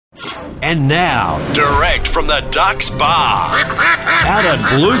And now, direct from the Ducks Bar, out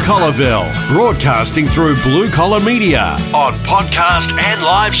at Blue Collarville, broadcasting through Blue Collar Media, on podcast and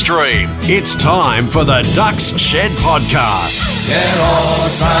live stream. It's time for the Ducks Shed Podcast. Get all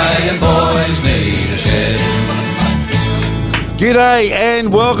Australian boys need a shed. G'day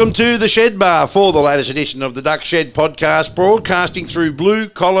and welcome to the Shed Bar for the latest edition of the Duck Shed Podcast, broadcasting through Blue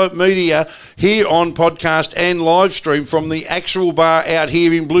Collar Media here on podcast and live stream from the actual bar out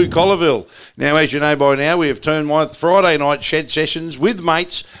here in Blue Collarville. Now, as you know by now, we have turned my Friday night shed sessions with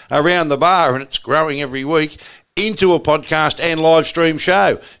mates around the bar, and it's growing every week, into a podcast and live stream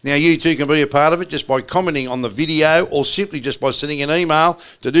show. Now, you too can be a part of it just by commenting on the video or simply just by sending an email.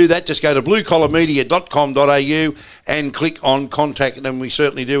 To do that, just go to bluecollarmedia.com.au and click on contact, and we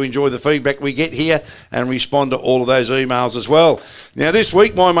certainly do enjoy the feedback we get here and respond to all of those emails as well. Now, this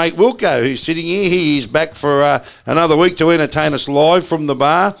week, my mate Wilco, who's sitting here, he is back for another week to entertain us live from the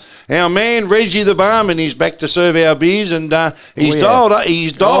bar. Our man Reggie the barman is back to serve our beers, and he's dialed up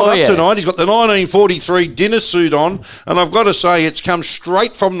tonight. He's got the 1943 dinner suit on, and I've got to say it's come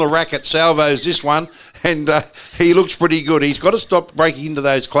straight from the rack at Salvo's, this one, and he looks pretty good. He's got to stop breaking into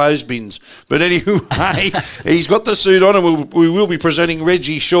those clothes bins. But anyway, he's got the suit on, and we will be presenting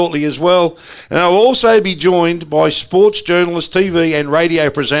Reggie shortly as well. And I'll also be joined by sports journalist, TV and radio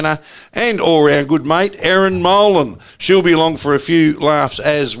presenter, and all-round good mate, Erin Molan. She'll be along for a few laughs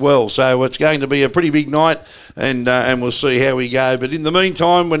as well. So it's going to be a pretty big night, and we'll see how we go. But in the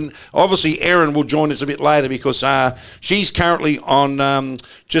meantime, when obviously Erin will join us a bit later because she's currently on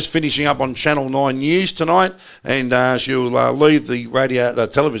just finishing up on Channel 9 News tonight, and she'll leave the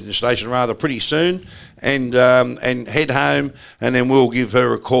television station rather pretty soon, and head home, and then we'll give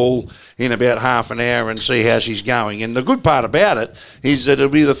her a call in about half an hour and see how she's going. And the good part about it is that it'll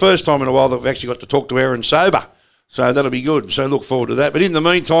be the first time in a while that we've actually got to talk to Erin sober. So that'll be good. So look forward to that. But in the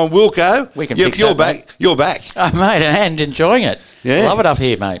meantime, Wilco, you're back. Mate. You're back. Oh, mate, and enjoying it. Yeah. Love it up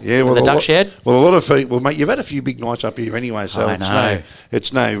here, mate. Yeah, well, the Duck Shed. Well, a lot of people, mate, you've had a few big nights up here anyway, so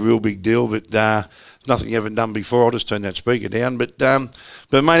it's no real big deal, but nothing you haven't done before. I'll just turn that speaker down. But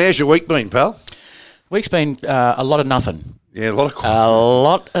mate, how's your week been, pal? Week's been a lot of nothing. Yeah, a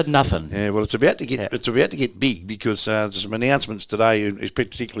lot of nothing. Yeah, well, it's about to get big because there's some announcements today,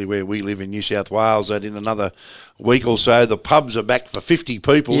 particularly where we live in New South Wales, that in another week or so the pubs are back for 50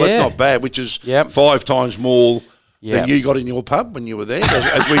 people. Yeah. That's not bad, which is 5 times more than you got in your pub when you were there,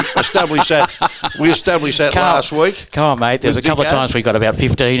 as we established that last week. Come on, mate. There's a couple of times we got about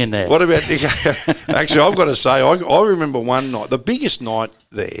 15 in there. What about Dicko? Actually, I've got to say, I remember one night, the biggest night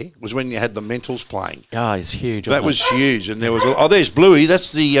there was when you had the Mentals playing. Oh, it's huge. That was huge, and there was there's Bluey.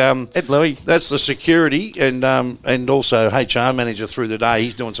 That's the Bluey. That's the security and also HR manager through the day.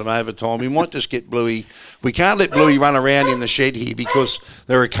 He's doing some overtime. We might just get Bluey. We can't let Bluey run around in the shed here because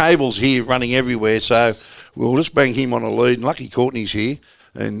there are cables here running everywhere. So we'll just bang him on a lead. And lucky Courtney's here.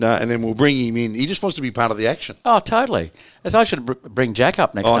 And then we'll bring him in. He just wants to be part of the action. Oh, totally. As I should bring Jack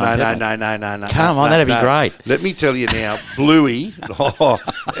up next time. No. Come on, that'd be great. Let me tell you now, Bluey,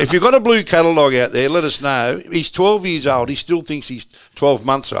 if you've got a blue catalogue out there, let us know. He's 12 years old. He still thinks he's 12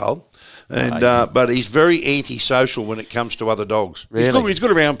 months old. And but he's very antisocial when it comes to other dogs. Really? He's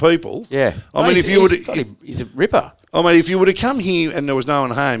good around people. Yeah. He's a ripper. I mean, if you were to come here and there was no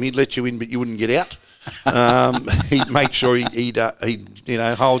one home, he'd let you in, but you wouldn't get out. He'd make sure he'd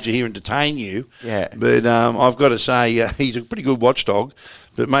hold you here and detain you. Yeah. But I've got to say he's a pretty good watchdog.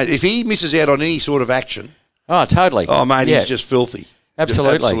 But mate, if he misses out on any sort of action, oh totally. Oh mate, he's just filthy.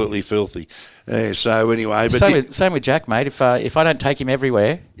 Absolutely. Just absolutely filthy. So anyway, but same with Jack, mate. If I don't take him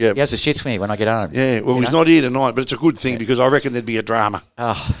everywhere, he has the shits for me when I get home. Yeah. Well, he's not here tonight, but it's a good thing because I reckon there'd be a drama.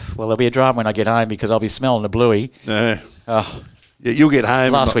 Oh well, there'll be a drama when I get home because I'll be smelling the Bluey. Yeah. Oh. Yeah, you'll get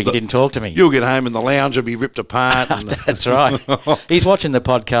home. Last week he didn't talk to me. You'll get home and the lounge will be ripped apart. That's right. He's watching the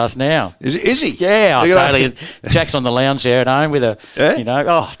podcast now. Is he? Yeah, totally. Jack's on the lounge there at home with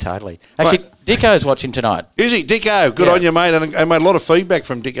totally. Actually, Dicko's watching tonight. Is he? Dicko, good on you, mate. And I made a lot of feedback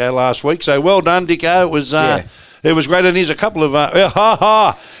from Dicko last week, so well done, Dicko. It was great. And here's a couple of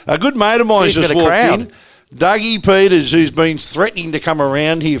a good mate of mine's just walked in. Dougie Peters, who's been threatening to come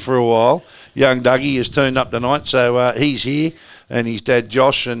around here for a while. Young Dougie has turned up tonight, so he's here. And his dad,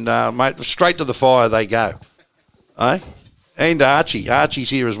 Josh, and mate, straight to the fire they go. Eh? And Archie's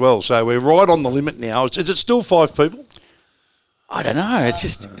here as well. So we're right on the limit now. Is it still 5 people? I don't know. It's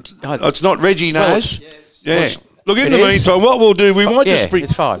just... it's not Reggie knows. Look, in the meantime, what we'll do, we might just bring...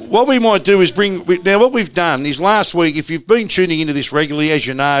 it's fine. What we might do is bring... Now, what we've done is last week, if you've been tuning into this regularly, as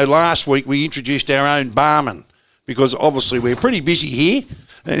you know, last week we introduced our own barman because obviously we're pretty busy here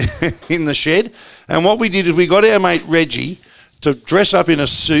in the shed. And what we did is we got our mate Reggie to dress up in a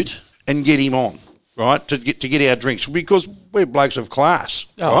suit and get him on, right, to get our drinks, because we're blokes of class,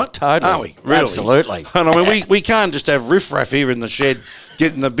 right? Totally. Aren't we? Really? Absolutely. And I mean, we can't just have riffraff here in the shed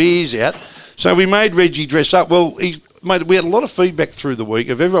getting the beers out. So we made Reggie dress up. Well, we had a lot of feedback through the week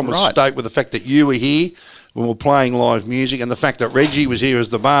of everyone was stoked with the fact that you were here when we're playing live music, and the fact that Reggie was here as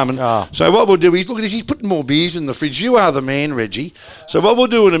the barman. Oh. So what we'll do is, look at this, he's putting more beers in the fridge. You are the man, Reggie. So what we'll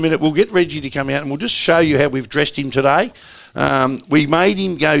do in a minute, we'll get Reggie to come out and we'll just show you how we've dressed him today. We made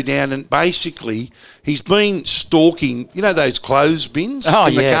him go down and basically he's been stalking, you know, those clothes bins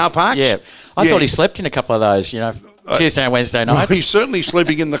in the car parks? Yeah. I thought he slept in a couple of those, Tuesday and Wednesday nights. Well, he's certainly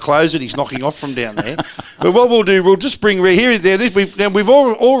sleeping in the closet. He's knocking off from down there. But what we'll do, we'll just bring here. We've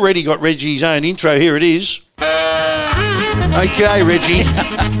already got Reggie's own intro. Here it is. Okay, Reggie.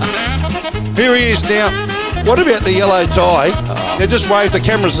 Here he is now. What about the yellow tie? Now just wave. The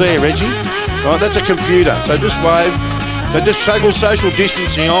camera's there, Reggie. Right, that's a computer. So just wave. So just social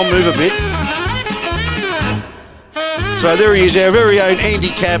distancing. I'll move a bit. So there he is, our very own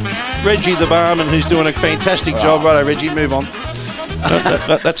handicapped Reggie the barman, who's doing a fantastic job. Righto, Reggie, move on.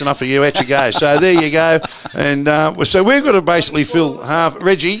 That's enough for you. Out you go. So there you go. And so we've got to basically fill half.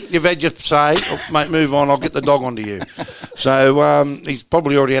 Reggie, you've had your say. Mate, move on. I'll get the dog onto you. So he's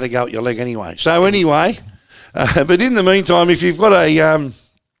probably already had a go at your leg anyway. So anyway, but in the meantime, if you've got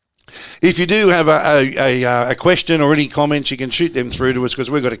if you do have a question or any comments, you can shoot them through to us,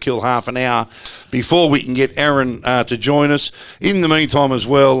 because we've got to kill half an hour before we can get Erin to join us. In the meantime as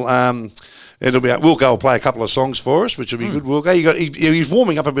well, Wilco will play a couple of songs for us, which will be good. Wilco, he's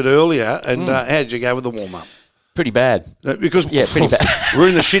warming up a bit earlier, and how did you go with the warm up? Pretty bad. Because pretty bad. We're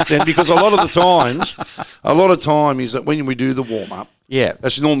in the shit then, because a lot of time is that when we do the warm up,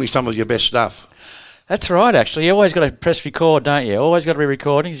 that's normally some of your best stuff. That's right, actually. You always got to press record, don't you? Always got to be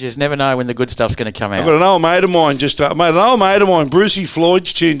recording. You just never know when the good stuff's going to come out. I've got an old mate of mine, Brucey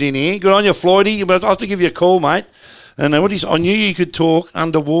Floyd's tuned in here. Good on you, Floydie. But I'll have to give you a call, mate. And I knew you could talk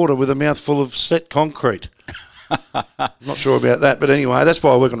underwater with a mouthful of set concrete. Not sure about that, but anyway, that's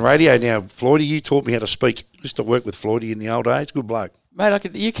why I work on radio now. Floydie, you taught me how to speak. I used to work with Floydie in the old days. Good bloke.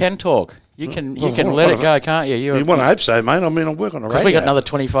 Mate, you can talk. You can let it go, can't you? You want to hope so, mate. I mean, I work on a radio. We got another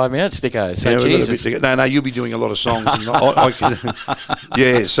 25 minutes to go. So Jesus. No, you'll be doing a lot of songs. And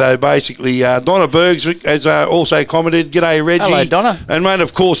so basically, Donna Bergs has also commented, "G'day, Reggie." Hello, Donna. And mate,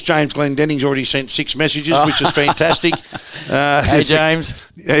 of course, James Glendenning's already sent 6 messages, which is fantastic. Hey, James.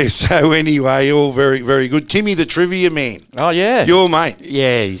 Yeah, so anyway, all very, very good. Timmy, the trivia man. Oh, yeah. Your mate.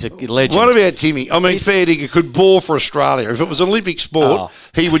 Yeah, he's a legend. What about Timmy? I mean, fair dinkum could bore for Australia. If it was Olympic sport,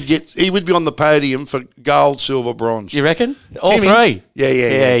 he would be on the podium for gold, silver, bronze. You reckon? All Timmy? three?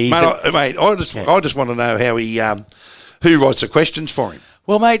 Yeah. Mate, I just want to know how who writes the questions for him.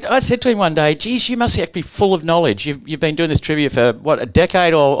 Well, mate, I said to him one day, geez, you must be full of knowledge. You've been doing this trivia for, a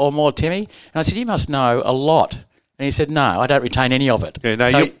decade or more, Timmy? And I said, you must know a lot. And he said, no, I don't retain any of it. Yeah,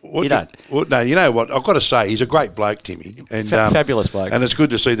 no, so you don't. Well, no, you know what? I've got to say, he's a great bloke, Timmy. And, fabulous bloke. And it's good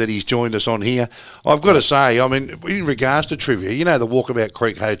to see that he's joined us on here. I've got to say, I mean, in regards to trivia, you know the Walkabout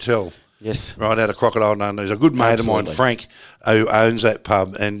Creek Hotel? Yes. Right out of Crocodile Run. There's a good mate of mine, Frank, who owns that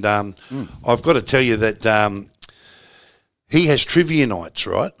pub. And I've got to tell you that he has trivia nights,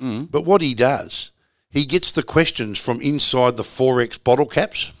 right? But what he does, he gets the questions from inside the 4X bottle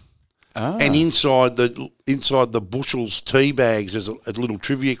caps. Oh. And inside the Bushels tea bags, there's a little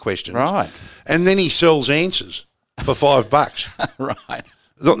trivia questions. Right. And then he sells answers for $5. Right.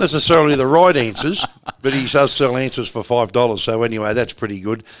 Not necessarily the right answers, but he does sell answers for $5. So anyway, that's pretty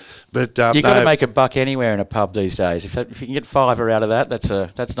good. But you've got to make a buck anywhere in a pub these days. If you can get $5 out of that,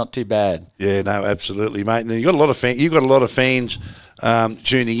 that's not too bad. Yeah, no, absolutely, mate. And you've got a lot of fans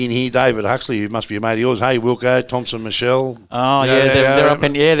tuning in here. David Huxley, who must be a mate of yours. Hey, Wilco, Thompson, Michelle. Oh yeah, they're up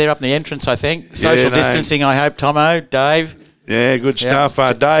in the entrance, I think. Social distancing, I hope. Tomo, Dave. Yeah, good stuff.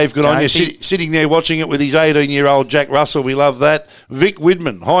 Dave, good on you. Sitting there watching it with his 18-year-old Jack Russell. We love that. Vic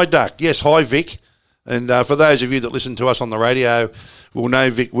Widman. Hi, Duck. Yes, hi, Vic. And for those of you that listen to us on the radio, will know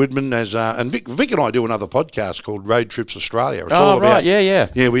Vic Widman as... and Vic and I do another podcast called Road Trips Australia. It's all about, right. Yeah.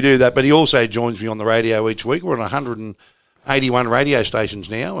 Yeah, we do that. But he also joins me on the radio each week. We're on 181 radio stations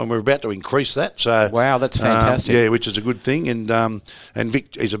now, and we're about to increase that. So wow, that's fantastic. Yeah, which is a good thing, and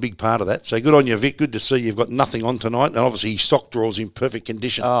Vic is a big part of that. So good on you, Vic. Good to see you've got nothing on tonight, and obviously his sock drawers in perfect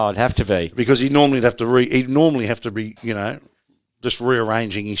condition. Oh, it'd have to be because he'd normally have to be, just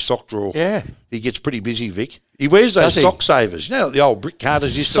rearranging his sock drawer. Yeah. He gets pretty busy, Vic. He wears those sock savers. You know, the old brick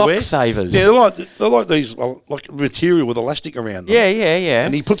carters used to wear? Sock savers? Yeah, they're like these, like material with elastic around them. Yeah.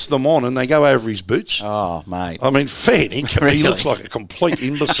 And he puts them on and they go over his boots. Oh, mate. I mean, fair dinkum. Really? He looks like a complete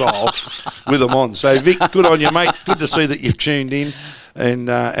imbecile with them on. So, Vic, good on you, mate. Good to see that you've tuned in.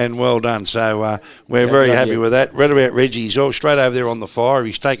 And well done. So we're very happy with that. Read about Reggie. He's all straight over there on the fire.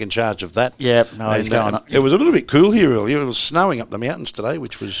 He's taken charge of that. Yep. No, he's going up. It was a little bit cool here earlier. It was snowing up the mountains today,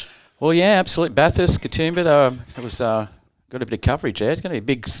 which was... Well, yeah, absolutely. Bathurst, Katoomba, it was got a bit of coverage there. It's going to be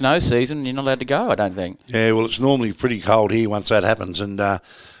a big snow season. You're not allowed to go, I don't think. Yeah, well, it's normally pretty cold here once that happens, and it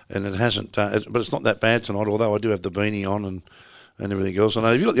hasn't. But it's not that bad tonight, although I do have the beanie on and everything else. I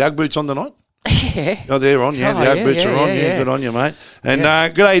know. Have you got the Ugg boots on tonight? Yeah. Oh, they're on, yeah. The Ugg boots are on, yeah. Good on you, mate. And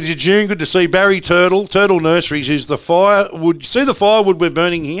good day to June. Good to see Barry Turtle Nurseries is the firewood. See the firewood we're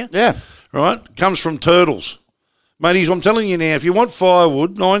burning here? Yeah. Right? Comes from turtles. Mateys, I'm telling you now, if you want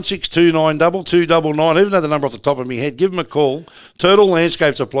firewood, 9629 2299, I even know the number off the top of my head, give him a call. Turtle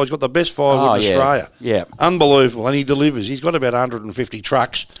Landscape Supply, he's got the best firewood in Australia. Yeah. Unbelievable. And he delivers. He's got about 150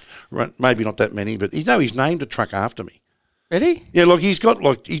 trucks. Right, maybe not that many, but he's named a truck after me. Ready? Yeah, look,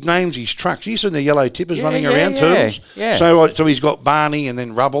 he names his trucks. You seen the yellow tippers running around, turtles? Yeah. So he's got Barney and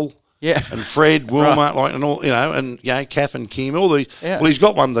then Rubble. Yeah. And Fred, Wilma, and all, and Kath and Kim, all these. Yeah. Well, he's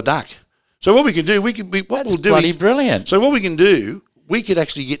got one, the duck. So what we can do, That's bloody brilliant. So what we can do, we could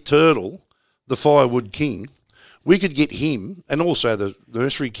actually get Turtle, the firewood king. We could get him, and also the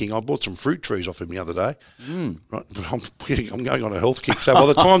nursery king. I bought some fruit trees off him the other day. Right, but I'm going on a health kick, so by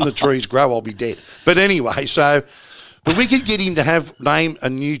the time the trees grow, I'll be dead. But anyway, but we could get him to name a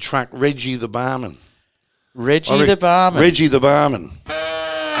new truck Reggie the Barman. Reggie the Barman. Reggie the Barman.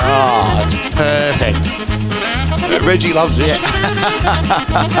 Oh, that's perfect. Reggie loves this. Yeah.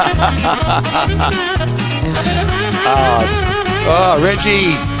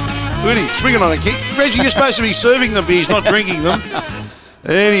 Reggie. Look at him, swinging on a kick. Reggie, you're supposed to be serving the beers, not drinking them.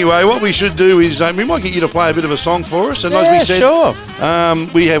 Anyway, what we should do is we might get you to play a bit of a song for us. And as we said, sure.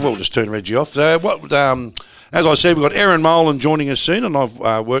 We'll just turn Reggie off. So as I said, we've got Erin Molan joining us soon, and I've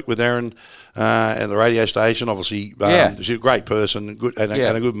worked with Erin at the radio station. Obviously, she's a great person, and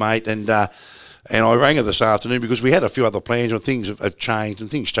a good mate, and I rang her this afternoon because we had a few other plans and things have changed,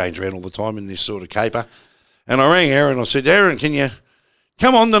 and things change around all the time in this sort of caper. And I rang Erin and I said, Erin, can you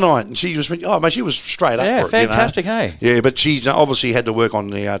come on tonight? And she just went, mate, she was straight up for it. Fantastic, hey? Yeah, but she's obviously had to work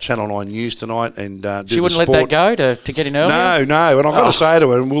on the Channel 9 News tonight and do She wouldn't let that go to get in earlier? No, and I've got to say to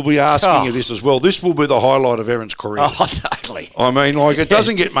her, and we'll be asking you this as well, this will be the highlight of Erin's career. Oh, totally. I mean, it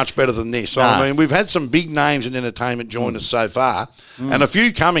doesn't get much better than this. No. I mean, we've had some big names in entertainment join us so far, and a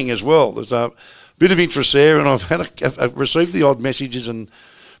few coming as well. There's a bit of interest there, and I've received the odd message and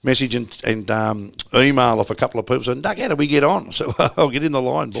email off a couple of people saying, Duck, how do we get on? So I'll get in the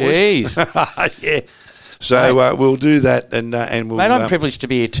line, boys. Jeez. Yeah. So we'll do that, and we'll. Mate, I'm privileged to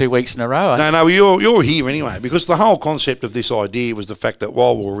be here 2 weeks in a row. No, you're here anyway, because the whole concept of this idea was the fact that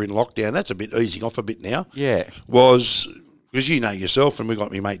while we were in lockdown, that's a bit easing off a bit now. Yeah. Was because you know yourself, and we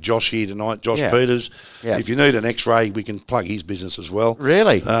got my mate Josh here tonight, Josh Peters. Yeah. If you need an X-ray, we can plug his business as well.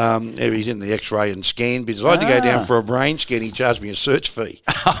 Really? He's in the X-ray and scan business. I had to go down for a brain scan. He charged me a search fee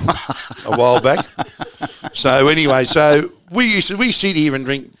a while back. So anyway, we sit here and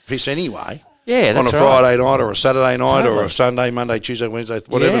drink piss anyway. Yeah, that's on a Friday night or a Saturday night or a Sunday, Monday, Tuesday, Wednesday,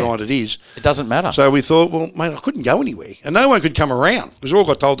 whatever night it is. It doesn't matter. So we thought, well, mate, I couldn't go anywhere. And no one could come around because we all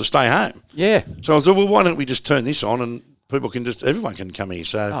got told to stay home. Yeah. So I thought, well, why don't we just turn this on and everyone can come here.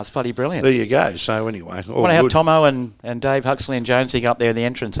 So it's bloody brilliant. There you go. So anyway, I want to have Tomo and Dave Huxley and Jonesy up there in the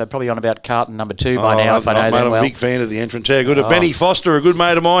entrance. They're probably on about carton number 2 by now, if I know them well. I'm a big fan of the entrance. Yeah, good. Benny Foster, a good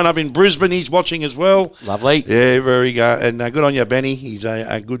mate of mine up in Brisbane. He's watching as well. Lovely. Yeah, very good. And good on you, Benny. He's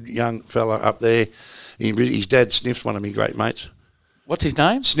a good young fella up there. His dad, Sniff's one of my great mates. What's his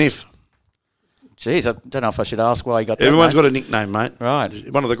name? Sniff. Jeez, I don't know if I should ask why he got that. Everyone's got a nickname, mate. Right.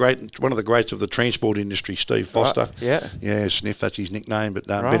 One of the greats of the transport industry, Steve Foster. Right. Yeah. Yeah, Sniff, that's his nickname, but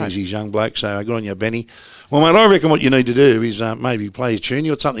Benny's his young bloke, so good on you, Benny. Well, mate, I reckon what you need to do is maybe play a tune.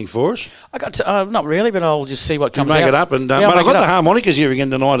 You got something for us? I got not really, but I'll just see what comes out. Make it up, and mate, I've got the harmonicas here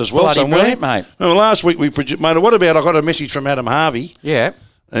again tonight as well. Bloody brilliant, mate. Well, last week we produced, mate. What about I got a message from Adam Harvey? Yeah.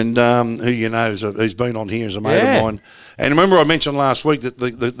 And who you know who's been on here as a mate of mine. And remember I mentioned last week that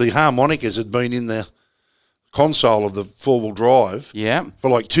the harmonicas had been in the console of the four-wheel drive for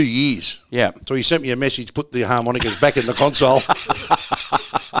like 2 years. Yeah. So he sent me a message, put the harmonicas back in the console.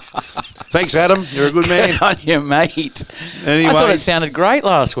 Thanks, Adam. You're a good man. Good on you, mate. Anyway, I thought it sounded great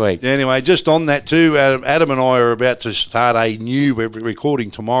last week. Anyway, just on that too, Adam and I are about to start a new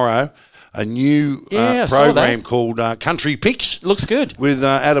recording tomorrow. a new I saw program that. called Country Picks. Looks good. With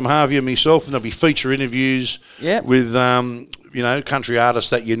Adam Harvey and myself, and there'll be feature interviews with country artists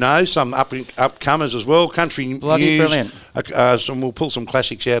that you know, some upcomers as well, country Bloody news. Brilliant. We'll pull some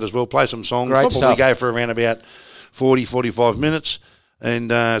classics out as well, play some songs. Great Probably stuff. go for around about 40, 45 minutes.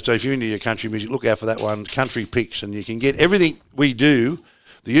 And so if you're into your country music, look out for that one, Country Picks, and you can get everything we do.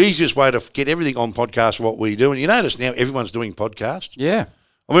 The easiest way to get everything on podcast, what we do, and you notice now everyone's doing podcasts. Yeah.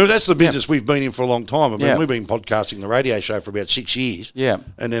 I mean, that's the business we've been in for a long time. I mean, Yeah. we've been podcasting the radio show for about 6 years. Yeah.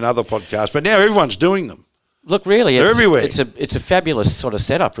 And then other podcasts. But now everyone's doing them. Look, really, They're everywhere. It's a fabulous sort of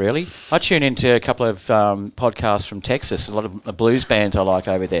setup, really. I tune into a couple of podcasts from Texas, a lot of blues bands I like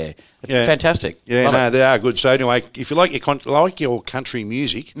over there. Yeah. Fantastic. Yeah, Love no, it. they are good. So anyway, if you like your country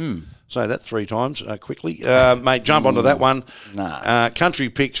music, say that 3 times quickly, mate, jump onto that one. Nah. Country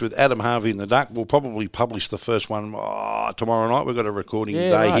Picks with Adam Harvey and the Duck. We'll probably publish the first one tomorrow night. We've got a recording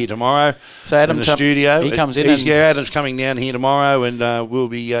day here tomorrow. So Adam in the studio. he comes in. Adam's coming down here tomorrow, and we'll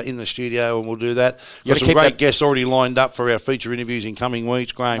be in the studio, and we'll do that. Got some great guests already lined up for our feature interviews in coming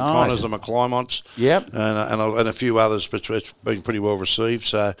weeks. Graham Connors and McClymonts. Yep. And a few others, but it's been pretty well received.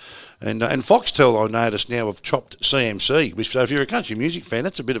 So, and Foxtel, I noticed now, have chopped CMC. Which, so if you're a country music fan,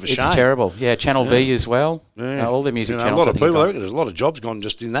 that's a bit of a shame. It's terrible. Yeah, Channel V as well. Yeah. All the music a channels. lot of people. I I think reckon there's a lot of jobs gone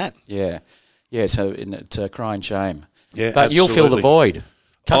just in that. Yeah. Yeah, so it's a crying shame. Yeah, but you'll fill the void.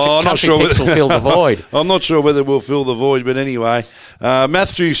 I'm not sure Picks will fill the void. I'm not sure whether we'll fill the void, but anyway,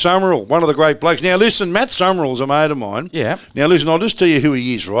 Matthew Summerall, one of the great blokes. Now listen, Matt Summerall's a mate of mine. Yeah. Now listen, I'll just tell you who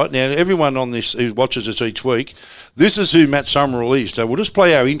he is, right? Now everyone on this who watches us each week, this is who Matt Summerall is. So we'll just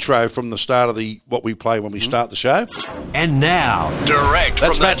play our intro from the start of what we play when we start the show. And now, direct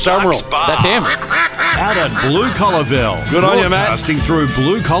That's from Matt the Summerall. Ducks Bar. That's him. Out at Blue Collarville. Good on you, Matt. Broadcasting through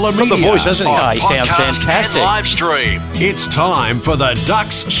Blue Collar Got Media. the voice, hasn't he? on Oh, he sounds podcast fantastic. And live stream. It's time for the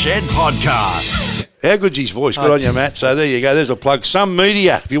Ducks Shed Podcast. How good's his voice? Good on you, Matt. So there you go. There's a plug. Some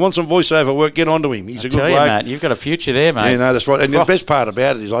Media. If you want some voiceover work, get onto him. He's a good Tell you, bloke. Matt, you've got a future there, mate. Yeah, no, that's right. And the best part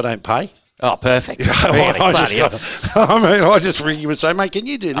about it is I don't pay. Oh, perfect. I Really, bloody hell. I just ring you and say, mate, can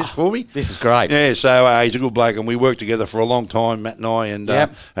you do this for me? This is great. Yeah, so he's a good bloke, and we worked together for a long time, Matt and I, and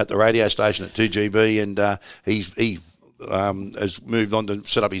at the radio station at 2GB, and he has moved on to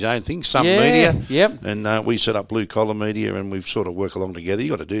set up his own thing, Some Media. Yep. And we set up Blue Collar Media, and we've sort of worked along together. You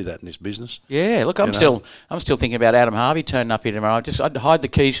got to do that in this business. Yeah, look, I'm still thinking about Adam Harvey turning up here tomorrow. I'd hide the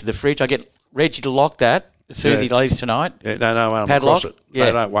keys to the fridge. I get Reggie to lock that as soon as he leaves tonight. Yeah, no, I'm Padlock? across it. Yeah.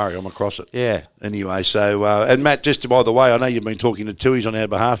 No, don't worry, I'm across it. Yeah. Anyway, so, and Matt, just by the way, I know you've been talking to Tui's on our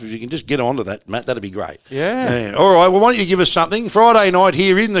behalf. If you can just get onto that, Matt, that'd be great. Yeah. All right, well, why don't you give us something? Friday night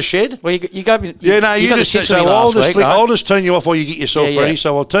here in the shed. Well, you go. You got the shit to me last week, right? I'll just turn you off while you get yourself Yeah, ready. yeah.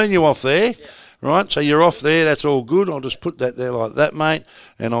 So I'll turn you off there. Right, so you're off there. That's all good. I'll just put that there like that, mate.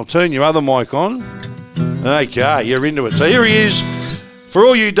 And I'll turn your other mic on. Okay, you're into it. So here he is. For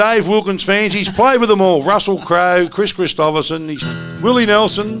all you Dave Wilkins fans, he's played with them all. Russell Crowe, Chris Christopherson, he's Willie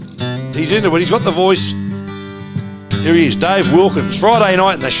Nelson. He's into it. He's got the voice. Here he is, Dave Wilkins. Friday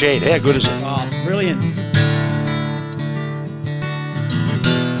night in the shed. How good is it? Oh, it's brilliant.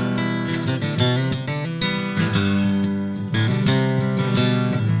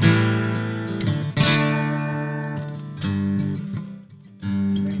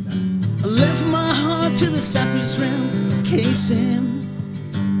 I left my heart to the cypress round casing.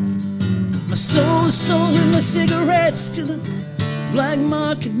 My soul was sold with my cigarettes to the black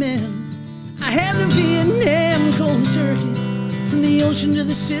market man. I had the Vietnam cold turkey from the ocean to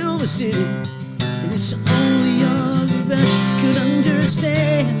the Silver City, and it's only your vets could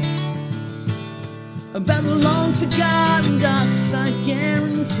understand about the long forgotten dark side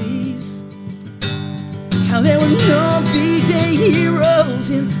guarantees. How there were no V-Day heroes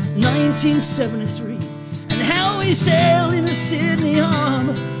in 1973, and how we sailed in the Sydney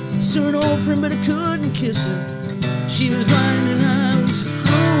Harbor. Saw an old friend, but I couldn't kiss her. She was lying and I was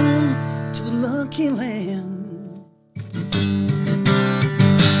home to the lucky land.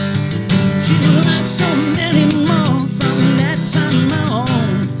 She was like so many more from that time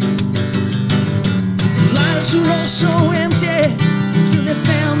on. Lives were all so empty till they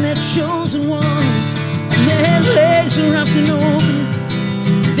found their chosen one. And their legs were wrapped and open,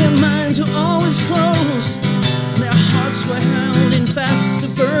 their minds were always closed, their hearts were held in fast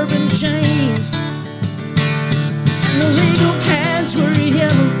suburban chains. And the legal pads were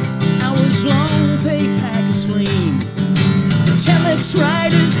yellow, hours long, pay packets lean. The telex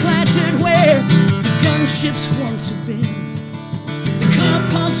riders clattered where the gunships once had been. The car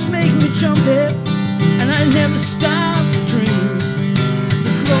pumps make me jump it, and I never stopped the dreams.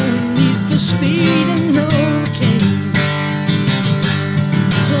 The growing need for speed and no cane.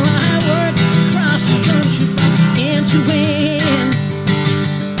 So I work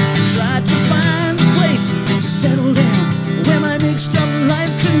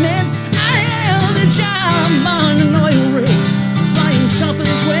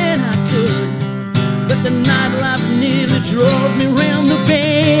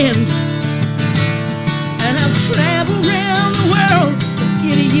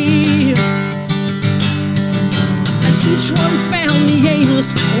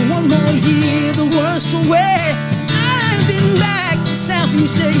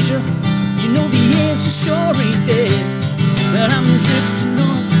answer. You know the answer sure ain't there. But I'm drifting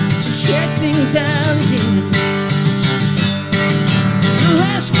on to check things out again. The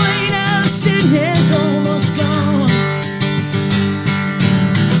last plane out of Sydney's almost gone.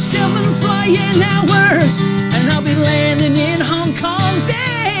 7 flying hours, and I'll be landing in Hong Kong.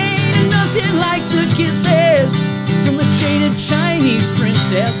 There ain't nothing like the kisses from a jaded Chinese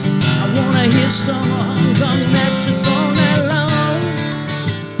princess. I wanna hear some Hong Kong mattress all night long.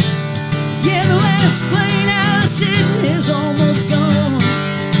 Yeah, the last plane out of Sydney's almost gone.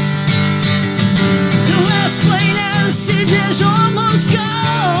 The last plane out of Sydney's almost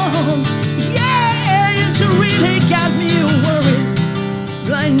gone. Yeah, it's really got me worried,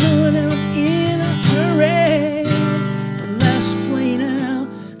 but I know that I'm in a hurry. The last plane out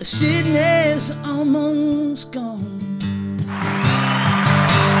of Sydney's almost gone.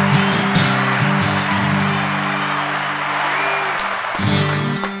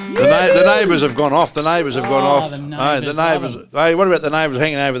 The neighbours have gone off. The neighbours have gone off. The neighbours. Hey, what about the neighbours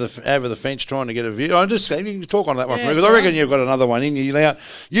hanging over the fence trying to get a view? I'm just saying, you can talk on that one for me, because I reckon you've got another one in you. Now,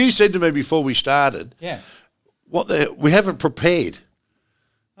 you said to me before we started, we haven't prepared.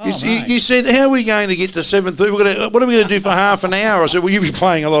 You said, how are we going to get to 7:30? What are we going to do for half an hour? I said, well, you'll be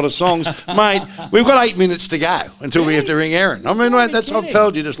playing a lot of songs. Mate, we've got 8 minutes to go until we have to ring Erin. I mean, mate, I've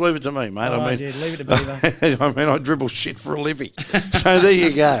told you, just leave it to me, mate. Oh, dude, leave it to Beaver. I mean, I dribble shit for a living. So there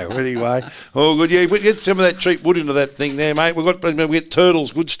you go. Anyway, all good. Yeah, we get some of that cheap wood into that thing there, mate. We get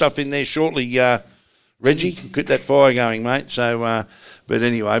turtles, good stuff in there shortly. Reggie, get that fire going, mate. So... But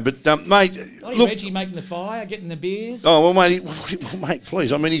anyway, mate, look, Reggie making the fire, getting the beers. Oh well, mate,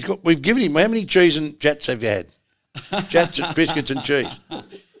 please. I mean, we've given him how many cheese and jats have you had? Jats, biscuits and cheese.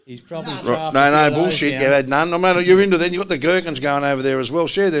 He's probably no bullshit. You've had none. I mean, you're into then. You've got the gherkins going over there as well.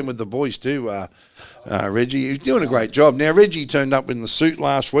 Share them with the boys too, Reggie. He's doing a great job. Now, Reggie turned up in the suit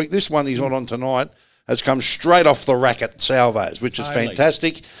last week. This one he's on tonight has come straight off the rack at Salvo's, which is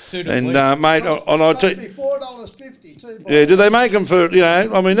fantastic. And mate, I tell you, $4.50 too. Yeah, do they make them for,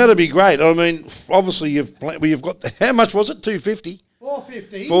 I mean, that'd be great. I mean, obviously you've got, how much was it, 250?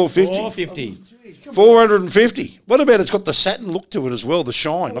 450. 450. 450. What about it's got the satin look to it as well, the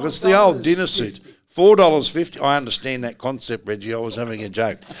shine. Like it's the old dinner suit. $4.50. I understand that concept, Reggie. I was having a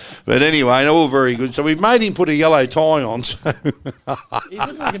joke. But anyway, all very good. So we've made him put a yellow tie on. So he's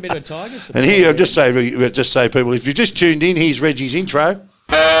looking like a bit of a tiger. And here, I'll just say, people, if you just tuned in, here's Reggie's intro.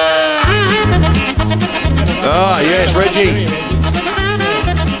 Oh, yes, Reggie.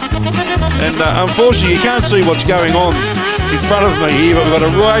 And unfortunately, you can't see what's going on in front of me here, but we've got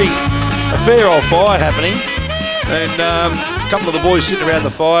a fair old fire happening. And a couple of the boys sitting around the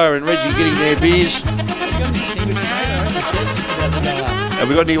fire and Reggie getting their beers. Have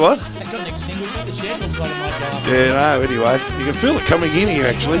we got any what? I've got an extinguisher. The shed looks like it might go up. Yeah, no, anyway. You can feel it coming in here,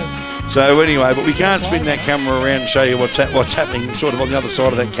 actually. So anyway, but we can't spin that camera around and show you what's happening sort of on the other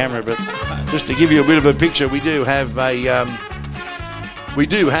side of that camera. But just to give you a bit of a picture, we do have a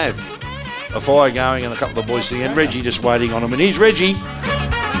fire going and a couple of boys sitting, and Reggie just waiting on him. And here's Reggie.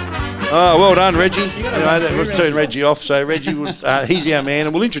 Oh, well done, Reggie. Let's turn Reggie off. So Reggie, he's our man,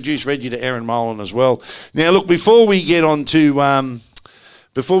 and we'll introduce Reggie to Erin Molan as well. Now, look, before we get on to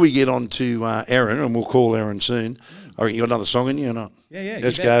Erin, and we'll call Erin soon. I reckon you got another song in you or not? Yeah.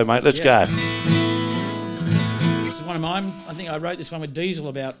 Let's go, mate. Let's go. This is one of mine. I think I wrote this one with Diesel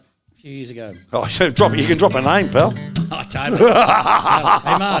about a few years ago. Oh, you can drop a name, pal. Oh, totally.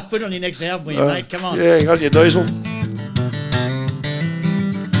 Hey, Mark, put it on your next album, will you, mate? Come on. Yeah, you got your Diesel.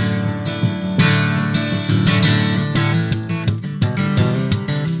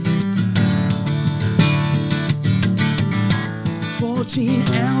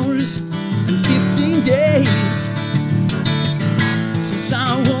 Hours and 15 days since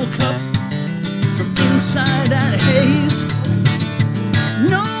I woke up from inside that haze.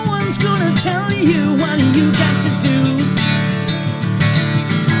 No one's gonna tell you what you got to do,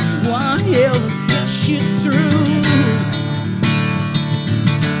 whatever gets you through.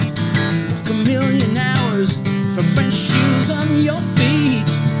 Work a million hours for French shoes on your feet.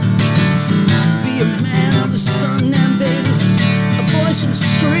 Be a man of the sun and baby, voice of the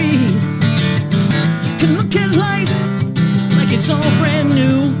street. You can look at life like it's all brand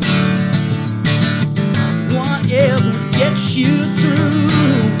new. Whatever gets you through.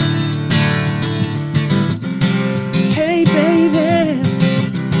 Hey baby,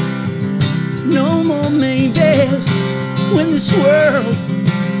 no more maybes. When this world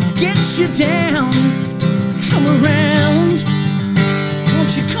gets you down, come around.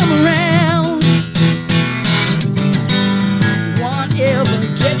 Won't you come around? Whatever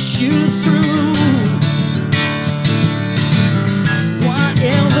gets you through,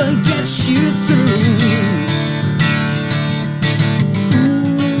 whatever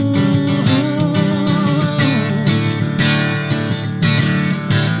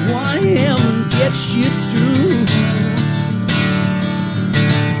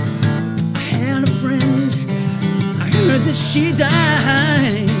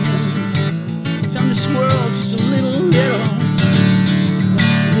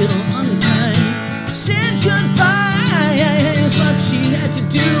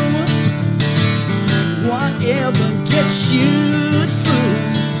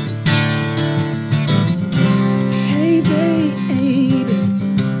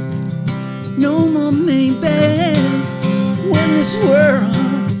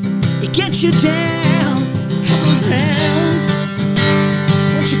let you down. Come around,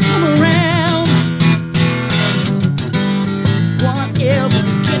 won't you come around? Whatever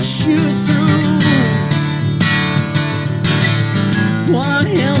gets you through,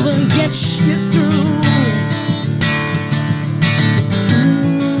 whatever gets you through.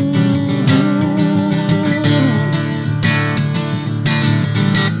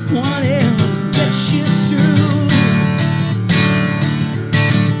 Whatever gets you through,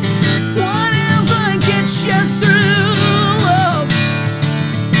 whatever gets you through, oh.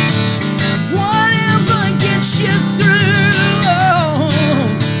 Whatever gets you through, oh.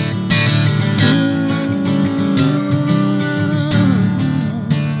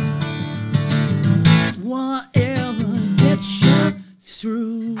 Whatever gets you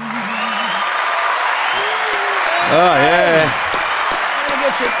through. Oh, yeah.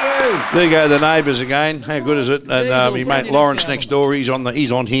 Gets you through. There you go, the neighbours again. How good is it? And my mate Lawrence next door, he's on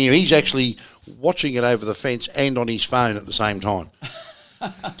here. He's actually watching it over the fence and on his phone at the same time.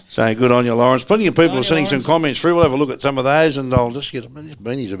 So good on you, Lawrence. Plenty of people are sending some comments through. We'll have a look at some of those, and I'll just get this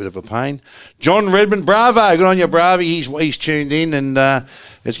Beanie's a bit of a pain. John Redmond, bravo, good on you, Bravi. He's tuned in, and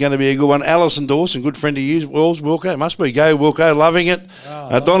it's going to be a good one. Alison Dawson, good friend of yours, Wilco. It must be. Go, Wilco, loving it.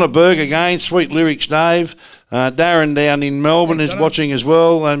 Donna Berg again, sweet lyrics, Dave. Darren down in Melbourne is watching as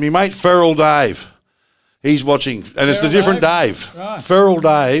well, and my mate Feral Dave. He's watching, and it's the different Dave. Right. Feral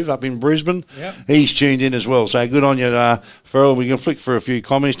Dave up in Brisbane. Yep. He's tuned in as well. So good on you, Feral. We can flick for a few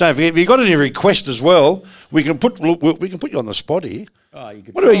comments. Don't forget, if you've got any requests as well, we can put you on the spot here. Oh,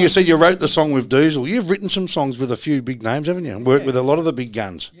 what about you said you wrote the song with Diesel? You've written some songs with a few big names, haven't you? And worked with a lot of the big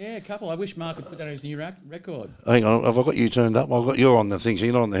guns. Yeah, a couple. I wish Mark would put that on his new record. Hang on, have I got you turned up? I've got you on the thing, so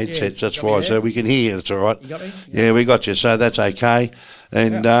you're not on the headsets. That's why. So we can hear you. That's all right. You got me? Yeah, we got you. So that's okay.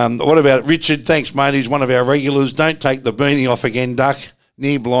 And what about Richard? Thanks, mate. He's one of our regulars. Don't take the beanie off again, Duck.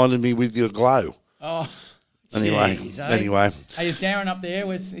 Near blinded me with your glow. Oh, anyway. Hey, is Darren up there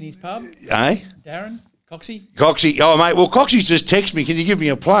in his pub? Eh? Darren? Coxie? Oh, mate, well, Coxie's just texted me. Can you give me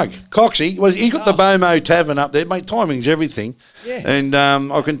a plug? Coxie, he's got the Bomo Tavern up there. Mate, timing's everything. Yeah. And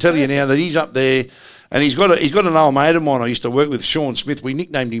I can tell you now that he's up there, and he's got an old mate of mine I used to work with, Sean Smith. We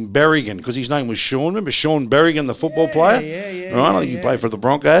nicknamed him Berrigan because his name was Sean. Remember Sean Berrigan, the football player? Yeah. Right, I think he played for the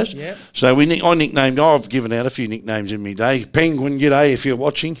Broncos. Yeah. So I've given out a few nicknames in my day. Penguin, g'day if you're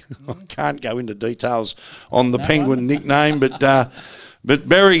watching. I can't go into details on the Penguin nickname, but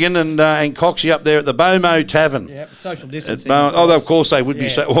Berrigan and Coxie up there at the Bomo Tavern. Yeah, social distancing. Of course they would be.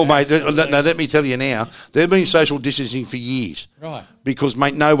 Well, mate, let me tell you now, they've been social distancing for years. Right. Because,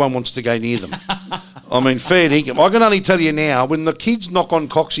 mate, no one wants to go near them. I mean, fair dinkum. I can only tell you now, when the kids knock on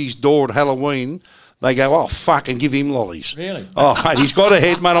Coxie's door at Halloween, they go, oh, fuck, and give him lollies. Really? Oh, mate, he's got a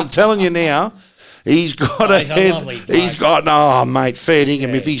head, mate. I'm telling you now. He's got a head. Mate, fair dinkum.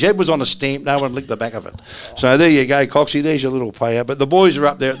 Yeah. If his head was on a stamp, no one licked the back of it. So there you go, Coxie. There's your little player. But the boys are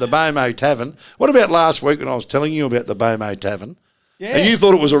up there at the Bomo Tavern. What about last week when I was telling you about the Bomo Tavern? Yeah. And you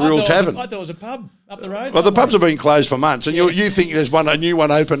thought it was a real tavern. I thought it was a pub up the road. Well, the pubs have been closed for months, and you think there's a new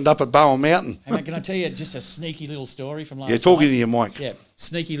one opened up at Bowen Mountain. Hey, mate, can I tell you just a sneaky little story from last night? Yeah, talking to your mic. Yeah,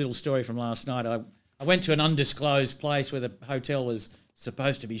 sneaky little story from last night. I went to an undisclosed place where the hotel was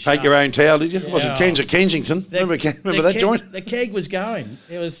supposed to be shut. Take your own towel, did you? Yeah. Wasn't Ken's at Kensington? Remember that joint? The keg was going.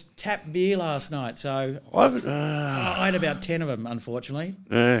 There was tap beer last night, so I had about 10 of them, unfortunately.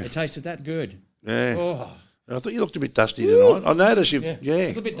 Yeah. It tasted that good. Yeah. Oh. I thought you looked a bit dusty tonight. I noticed you've... Yeah. It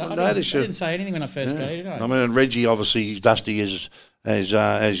was a bit dusty. I didn't say anything when I first got here, did I? I mean, and Reggie, obviously, he's dusty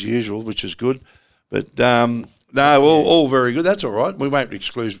as usual, which is good. But... all very good. That's all right. We won't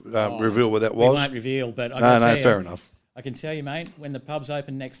reveal what that was. We won't reveal, but fair enough. I can tell you, mate, when the pubs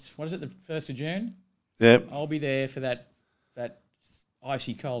open next, what is it, the 1st of June? Yep. I'll be there for that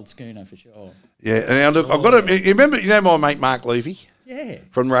icy cold schooner for sure. Yeah, and look, I've got to. You remember my mate Mark Levy? Yeah.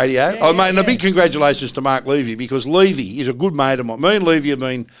 From radio. And a big congratulations to Mark Levy because Levy is a good mate of mine. Me and Levy have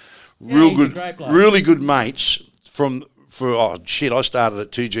been really good mates I started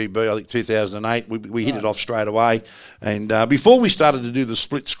at 2GB, I think 2008. We hit it off straight away. And before we started to do the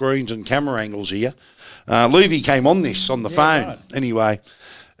split screens and camera angles here, Levy came on the phone. Right.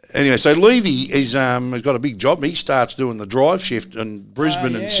 Anyway, so Levy has got a big job. He starts doing the drive shift in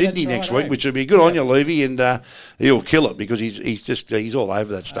Brisbane and Sydney next week, which will be good on you, Levy, and he'll kill it because he's all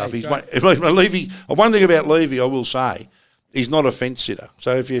over that stuff. Levy. One thing about Levy, I will say, he's not a fence sitter.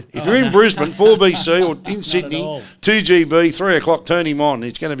 So if you're in Brisbane, 4BC, or in Sydney, 2GB, 3 o'clock, turn him on.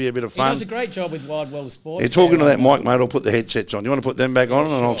 It's going to be a bit of fun. He does a great job with Wild World of Sports. Yeah, talking to that mic, mate, I'll put the headsets on. You want to put them back on,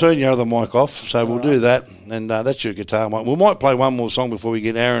 and I'll turn your other mic off. So we'll do that, and that's your guitar mic. We might play one more song before we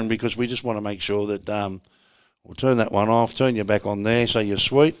get Erin because we just want to make sure that We'll turn that one off, turn you back on there, so you're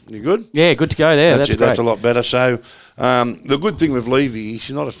sweet. You good? Yeah, good to go there. That's it. great. That's a lot better. So the good thing with Levy,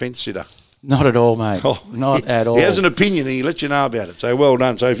 she's not a fence sitter. Not at all, mate. Not at all. He has an opinion and he lets you know about it. So well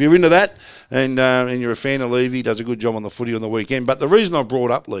done. So if you're into that and you're a fan of Levy, he does a good job on the footy on the weekend. But the reason I brought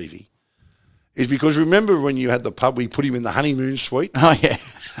up Levy is because remember when you had the pub, we put him in the honeymoon suite? Oh, yeah.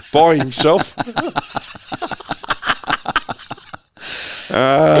 By himself.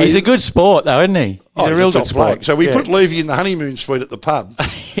 He's a good sport, though, isn't he? He's a real good sport. Bloke. So we put Levy in the honeymoon suite at the pub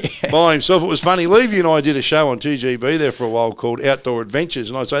by himself. It was funny. Levy and I did a show on 2GB there for a while called Outdoor Adventures,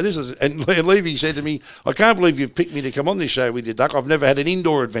 and I'd say this is. And Levy said to me, "I can't believe you've picked me to come on this show with you, Duck. I've never had an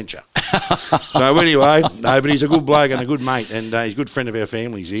indoor adventure." So anyway, no, but he's a good bloke and a good mate, and he's a good friend of our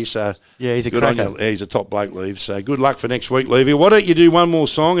families here. So yeah, he's a good cracker. on you. Yeah, he's a top bloke, Levy. So good luck for next week, Levy. Why don't you do one more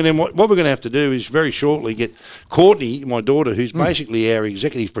song, and then what we're going to have to do is very shortly get Courtney, my daughter, who's basically our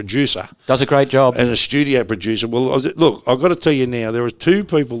executive producer. Does a great job. And a studio producer. Well, look, I've got to tell you now, there are two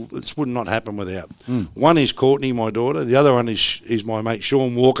people this would not happen without. One is Courtney, my daughter. The other one is my mate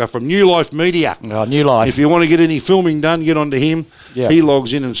Sean Walker from New Life Media. Oh, New Life. If you want to get any filming done, get onto him. Yeah. He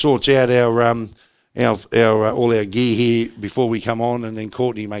logs in and sorts out our all our gear here before we come on, and then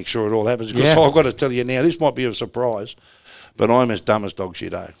Courtney makes sure it all happens. Because I've got to tell you now, this might be a surprise, but I'm as dumb as dog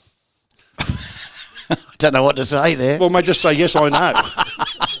shit, eh? I don't know what to say there. Well, mate, just say yes, I know.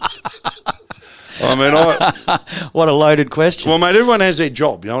 I mean, what a loaded question. Well, mate, everyone has their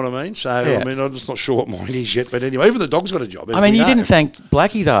job, you know what I mean? So, I mean, I'm just not sure what mine is yet. But anyway, even the dog's got a job. I mean, you didn't thank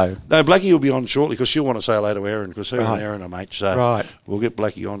Blackie, though. No, Blackie will be on shortly because she'll want to say hello to Erin because her and Erin are mates. So we'll get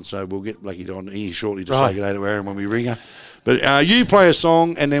Blackie on. So we'll get Blackie on here shortly to say hello to Erin when we ring her. But you play a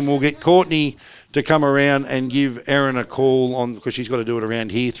song and then we'll get Courtney to come around and give Erin a call on because she's got to do it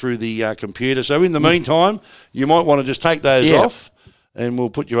around here through the computer. So in the meantime, you might want to just take those off. And we'll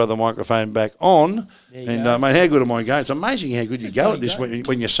put your other microphone back on. And, mate, how good am I going? It's amazing how good you go at this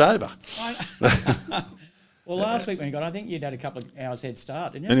when you're sober. Well, last week when you got, I think you'd had a couple of hours head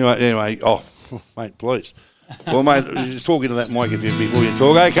start, didn't you? Anyway, mate, please. Well, mate, just talking to that mic before you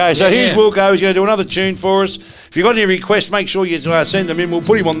talk. Okay, so here's Wilco. He's going to do another tune for us. If you've got any requests, make sure you send them in. We'll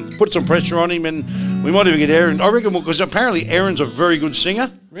put some pressure on him, and we might even get Erin. I reckon because apparently Erin's a very good singer.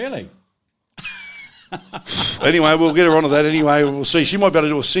 Really? Anyway, we'll get her onto that anyway. We'll see. She might be able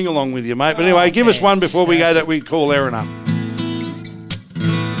to do a sing-along with you, mate. But anyway, give us one before we go that we call Erin up.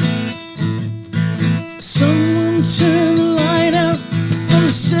 Someone turn the light out on the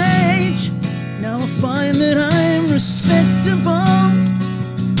stage. Now I find that I'm respectable.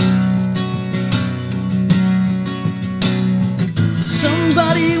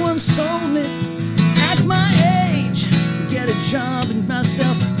 Somebody once told me, at my age, get a job and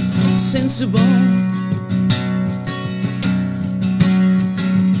myself sensible.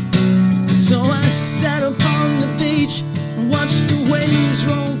 So I sat upon the beach and watched the waves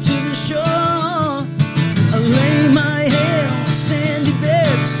roll to the shore. I lay my head on a sandy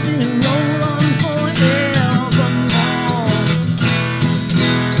bed, singing roll on forevermore.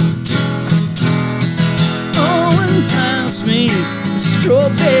 Oh, and pass me the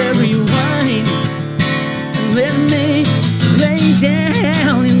strawberry wine and let me lay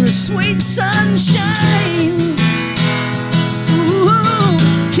down in the sweet sunshine. Ooh,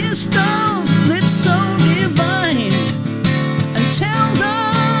 kiss those lips so divine and tell the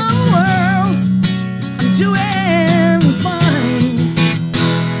world I'm doing fine.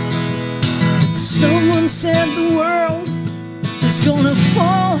 Someone said the world is gonna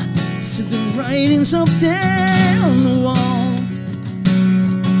fall, said the writing's up there on the wall.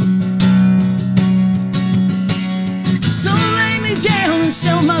 So lay me down and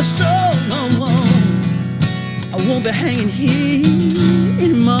sell my soul. No, I won't be hanging here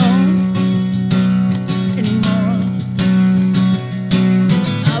anymore.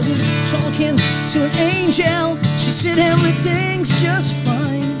 I was talking to an angel. She said everything's just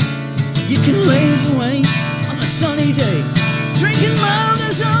fine. You can laze away on a sunny day, drinking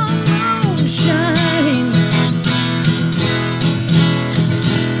mountains on moonshine.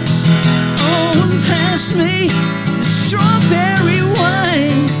 Oh, and pass me the strawberry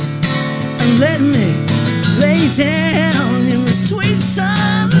wine and let me lay down in the sweet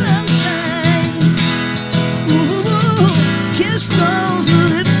sunshine. Ooh, kiss those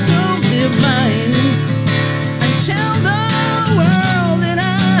lips so divine and tell the world that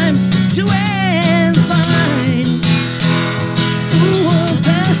I'm doing fine. Ooh,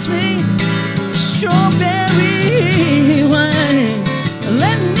 pass me strawberry wine and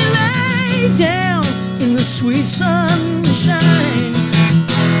let me lay down in the sweet sunshine.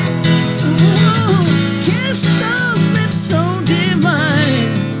 Ooh, kiss those lips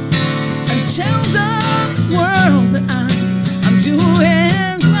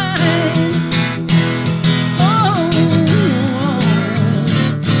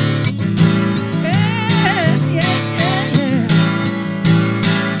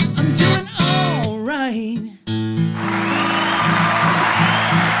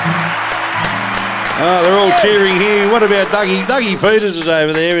cheering here. What about Dougie? Dougie Peters is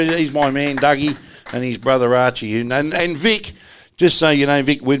over there. He's my man, Dougie, and his brother Archie. And Vic, just so you know,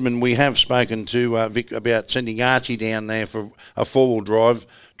 Vic Widman, we have spoken to Vic about sending Archie down there for a four-wheel drive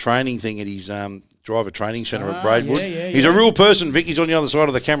training thing at his driver training centre at Braidwood. He's a real person, Vic. He's on the other side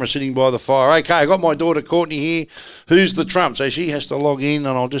of the camera sitting by the fire. Okay, I got my daughter Courtney here. Who's the trump? So she has to log in,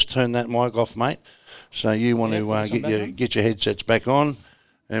 and I'll just turn that mic off, mate. So you want to get your headsets back on,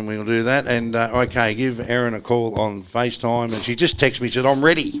 and we'll do that. And, okay, give Erin a call on FaceTime. And she just texted me, said, I'm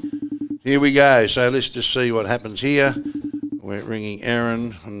ready. Here we go. So let's just see what happens here. We're ringing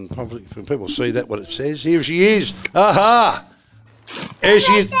Erin, and probably people see that, what it says. Here she is. Aha! There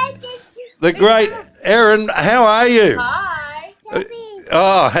she is. The great Erin, how are you? Hi.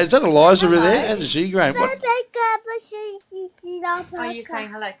 Has that Eliza over there? How's she going? What? Oh, you're saying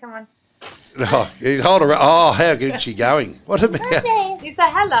hello. Come on. Oh, hold her. Oh, how good is she going? What about? You say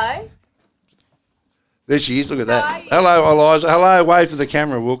hello. There she is. Look at that. Hello, Eliza. Hello. Wave to the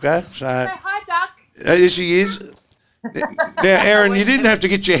camera, Wilco. Say hi, Duck. There she is. Now, Erin, you didn't have to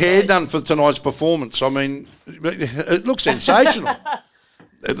get your hair done for tonight's performance. I mean, it looks sensational.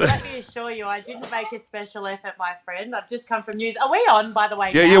 Let me assure you, I didn't make a special effort, my friend. I've just come from news. Are we on, by the way?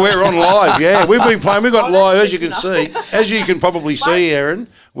 Yeah, we're on live. Yeah, we've been playing. We've got live, as you can see. As you can probably see, Erin,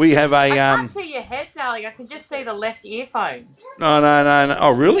 we have a. I can't see your head, darling. I can just see the left earphone. No.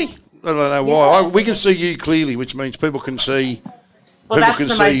 Oh, really? I don't know why. We can see you clearly, which means people can see. Well, that's the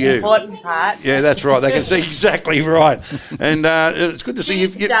most important part. Yeah, that's right. They can see exactly right. And it's good to see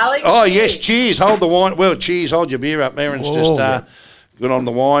you. Darling, oh, yes, cheers. Hold the wine. Well, cheers. Hold your beer up. Erin's just good on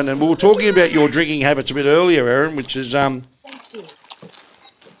the wine. And we were talking about your drinking habits a bit earlier, Erin, which is Thank you.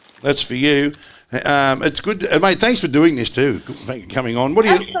 That's for you. It's good. Mate, thanks for doing this too. Thank you for coming on. What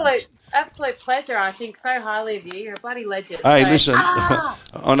do you... Absolute pleasure. I think so highly of you. You're a bloody legend. Hey, listen. I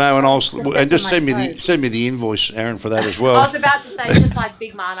know, and just send me the invoice, Erin, for that as well. I was about to say, just like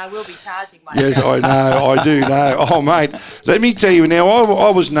Big Man, I will be charging myself. Yes, I know. I do know. Oh, mate, let me tell you now.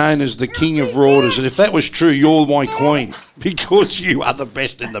 I was known as the king of Rauders, and if that was true, you're my queen because you are the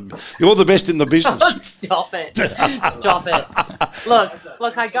best You're the best in the business. Stop it. Stop it.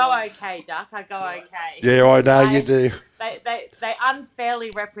 Look. I go okay, Duck. I go okay. Yeah, I know you do. They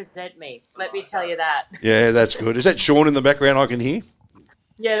unfairly represent me. Let me tell you that. Yeah, that's good. Is that Sean in the background I can hear?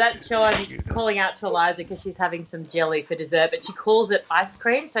 Yeah, that's Sean calling out to Eliza because she's having some jelly for dessert, but she calls it ice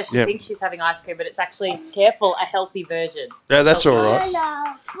cream, so she thinks she's having ice cream, but it's actually, careful, a healthy version. Yeah, that's all right.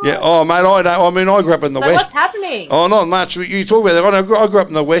 Hello. Yeah, oh, mate, I know. I mean, I grew up in the West. What's happening? Oh, not much. You talk about that. I grew up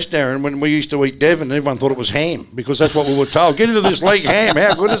in the West, Erin, when we used to eat Devon, everyone thought it was ham because that's what we were told. Get into this league ham.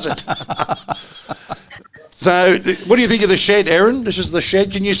 How good is it? So, what do you think of the shed, Erin? This is the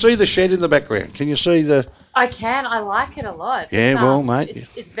shed. Can you see the shed in the background? Can you see the... I can. I like it a lot. Yeah, well, mate.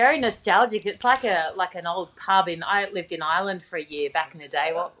 It's very nostalgic. It's like an old pub. I lived in Ireland for a year back in the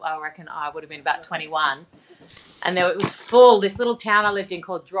day. Well, I reckon I would have been about 21. And it was full, this little town I lived in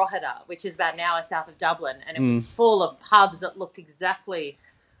called Drogheda, which is about an hour south of Dublin. And it was full of pubs that looked exactly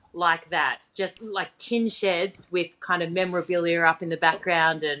like that, just like tin sheds with kind of memorabilia up in the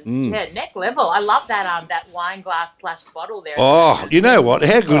background and neck level. I love that wine glass / bottle there. Oh, you know what?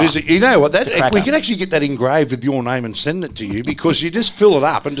 How good is it? You know what? We can actually get that engraved with your name and send it to you because you just fill it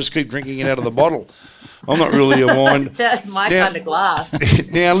up and just keep drinking it out of the bottle. I'm not really a wine. It's my kind of glass.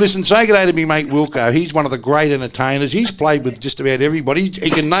 Now, listen, say good day to me mate Wilco. He's one of the great entertainers. He's played with just about everybody. He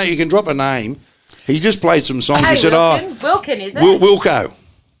can drop a name. He just played some songs. Hey, he said, Wilkin, is it? Wilco.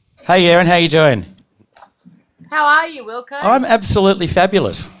 Hey, Erin, how you doing? How are you, Wilco? I'm absolutely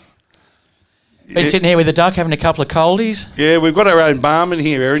fabulous. Been sitting here with the Duck having a couple of coldies. Yeah, we've got our own barman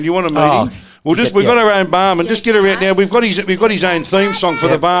here, Erin. You want to meet him? We've got our own barman. Just get her out now. We've got his own theme song for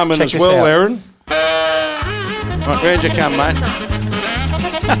the barman as well, Erin. Right, round you come, mate.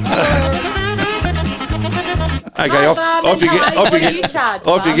 Okay,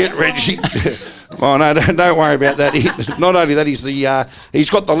 off you get, Reggie. Oh no, don't worry about that. Not only that, he's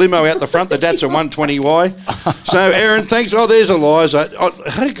got the limo out the front, the Datsun 120Y. So, Erin, thanks. Oh, there's Eliza.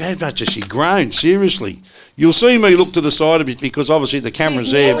 How much has she grown? Seriously, you'll see me look to the side a bit because obviously the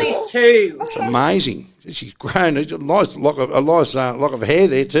camera's there. Nearly 2. It's amazing. She's grown. A nice lock of hair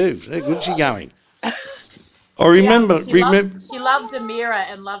there too. How good's she going? I remember. She loves a mirror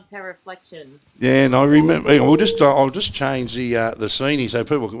and loves her reflection. Yeah, and I remember. I'll just change the scenery so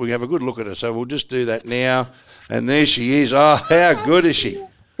people can have a good look at her. So we'll just do that now. And there she is. Oh, how good is she?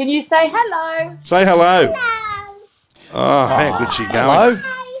 Can you say hello? Say hello. Hello. Oh, how good's she going? Hello.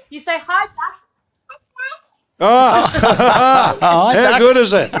 You say hi, Duck. Oh, how good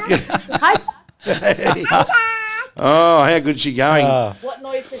is it? Hi, Duck. Oh, how good's she going? What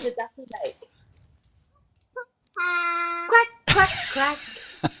noise does a ducky make? Quack, quack, quack.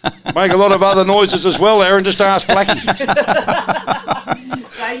 Make a lot of other noises as well, Erin. Just ask Blackie.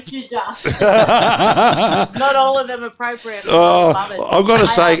 Don't you just. Not all of them appropriate. I've got to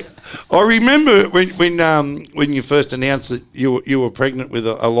say, I remember when you first announced that you were pregnant with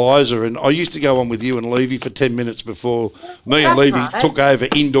Eliza, and I used to go on with you and Levy for 10 minutes before me and Levy took over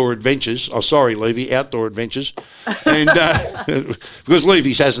Indoor Adventures. Oh, sorry, Levy, Outdoor Adventures. And because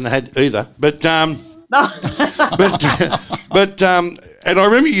Levy's hasn't had either. But and I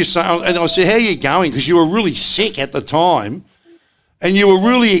remember you saying, and I said, how are you going? Because you were really sick at the time. And you were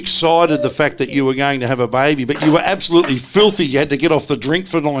really excited the fact that you were going to have a baby, but you were absolutely filthy. You had to get off the drink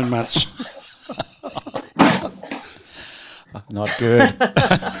for 9 months. Not good.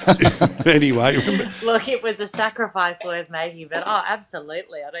 Anyway. Look, it was a sacrifice worth making, but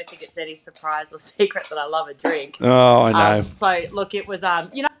absolutely. I don't think it's any surprise or secret that I love a drink. Oh, I know. So, look, it was,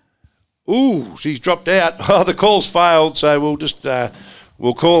 Ooh, she's dropped out. Oh, the call's failed, so we'll just...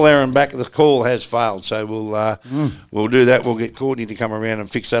 we'll call Erin back. The call has failed, so we'll do that. We'll get Courtney to come around and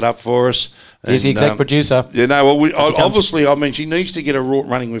fix that up for us. He's the exec producer. Yeah, no, well, obviously, I mean, she needs to get a rort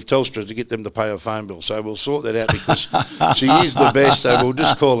running with Telstra to get them to pay her phone bill. So we'll sort that out because she is the best. So we'll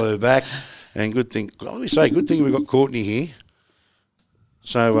just call her back. And good thing we've got Courtney here.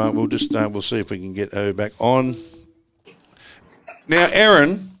 So we'll see if we can get her back on. Now,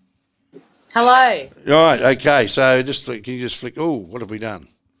 Erin. Hello. Right, okay, so can you just flick, what have we done?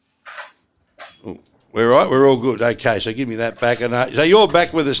 Oh, we're right, we're all good. Okay, so give me that back. And so you're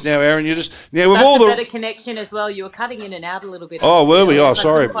back with us now, Erin. That's better connection as well. You were cutting in and out a little bit. Oh, were we? Oh,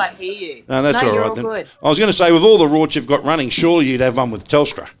 sorry. I couldn't quite hear you. No, that's all right. All good. I was going to say, with all the rorts you've got running, surely you'd have one with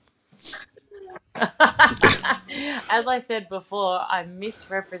Telstra. As I said before, I'm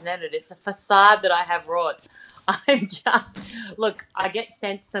misrepresented. It's a facade that I have rorts. I get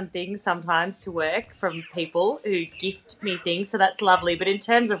sent some things sometimes to work from people who gift me things, so that's lovely. But in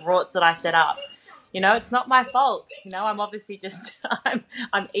terms of rorts that I set up, it's not my fault. I'm obviously just,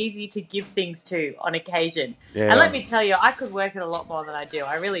 I'm easy to give things to on occasion. Yeah. And let me tell you, I could work it a lot more than I do.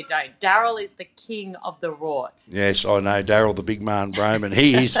 I really don't. Daryl is the king of the rort. Yes, I know. Daryl, the big man, Broman.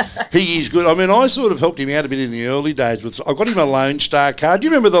 He is good. I mean, I sort of helped him out a bit in the early days. I got him a Lone Star card. Do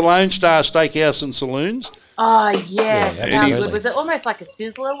you remember the Lone Star Steakhouse and Saloons? Oh, yes. Yeah, good. Was it almost like a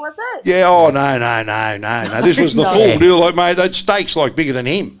sizzler, was it? Yeah, no. This was the full deal. Like, mate, that steak's like bigger than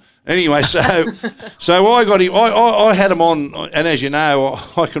him. Anyway, so I got him. I had him on, and as you know,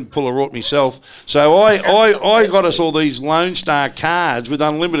 I can pull a rort myself. So I got us all these Lone Star cards with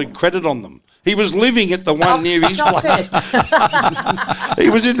unlimited credit on them. He was living at the one near his place. He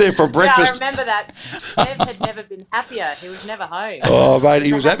was in there for breakfast. Yeah, I remember that. Dev had never been happier. He was never home. Oh, mate,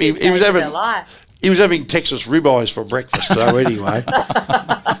 he was happy. He was having Texas ribeyes for breakfast. So anyway,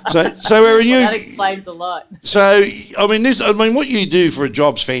 so Erin, that explains a lot. So I mean, what you do for a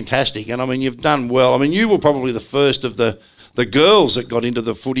job's fantastic, and I mean, you've done well. I mean, you were probably the first of the girls that got into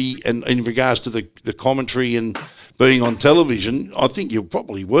the footy, and in regards to the commentary and being on television. I think you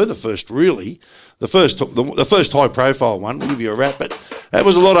probably were the first, really, the first high profile one. We'll give you a rap, but that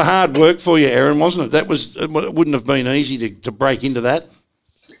was a lot of hard work for you, Erin, wasn't it? It wouldn't have been easy to break into that.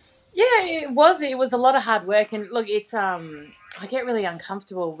 Yeah, it was. It was a lot of hard work, and look, it's I get really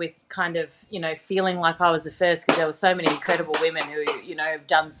uncomfortable with kind of feeling like I was the first, because there were so many incredible women who have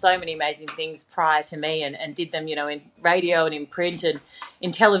done so many amazing things prior to me and did them in radio and in print and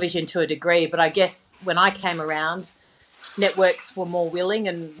in television to a degree. But I guess when I came around, networks were more willing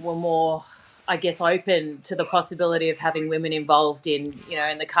and were more, I guess, open to the possibility of having women involved in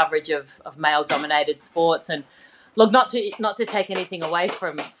in the coverage of male dominated sports. And look, not to take anything away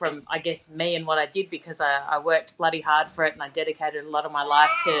from I guess me and what I did, because I worked bloody hard for it and I dedicated a lot of my life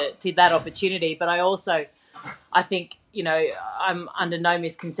to that opportunity. But I think I'm under no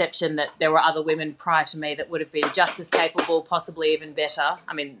misconception that there were other women prior to me that would have been just as capable, possibly even better.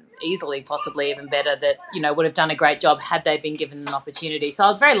 I mean, easily, possibly even better, that would have done a great job had they been given an opportunity. So I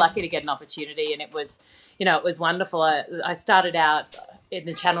was very lucky to get an opportunity, and it was wonderful. I started out in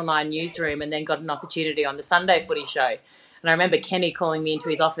the Channel 9 newsroom and then got an opportunity on the Sunday Footy Show. And I remember Kenny calling me into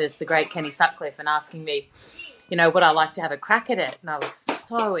his office, the great Kenny Sutcliffe, and asking me, would I like to have a crack at it? And I was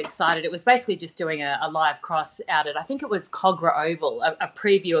so excited. It was basically just doing a live cross out at, I think it was Cogra Oval, a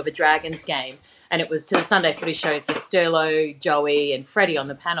preview of a Dragons game. And it was to the Sunday Footy Show, so Sterlo, Joey and Freddie on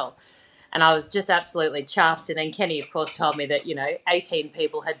the panel. And I was just absolutely chuffed. And then Kenny, of course, told me that, 18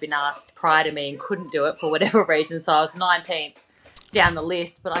 people had been asked prior to me and couldn't do it for whatever reason. So I was 19th. down the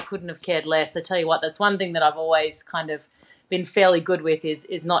list, but I couldn't have cared less. I tell you what, that's one thing that I've always kind of been fairly good with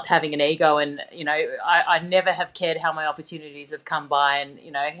is not having an ego. And, you know, I never have cared how my opportunities have come by. And,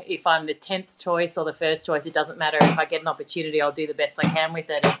 you know, if I'm the 10th choice or the first choice, it doesn't matter. If I get an opportunity, I'll do the best I can with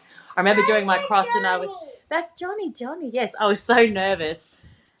it. And I remember doing my cross and that's Johnny. Yes, I was so nervous.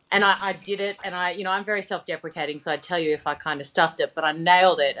 And I did it, and I'm very self-deprecating, so I'd tell you if I kind of stuffed it, but I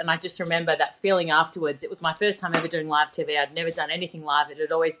nailed it. And I just remember that feeling afterwards. It was my first time ever doing live TV. I'd never done anything live. It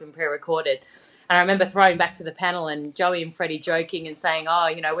had always been pre-recorded. And I remember throwing back to the panel and Joey and Freddie joking and saying, oh,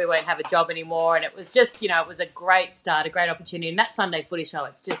 you know, we won't have a job anymore. And it was just, you know, it was a great start, a great opportunity. And that Sunday footy show,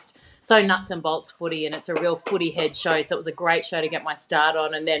 it's just so nuts and bolts footy, and it's a real footy head show. So it was a great show to get my start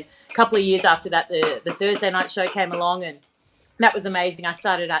on. And then a couple of years after that, the Thursday night show came along, and that was amazing. I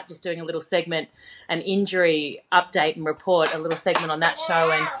started out just doing a little segment, an injury update and report, a little segment on that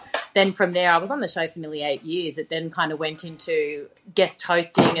show. And then from there, I was on the show for nearly 8 years. It then kind of went into guest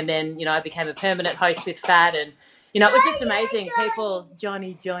hosting, and then, you know, I became a permanent host with Fat. And, you know, it was just amazing. People,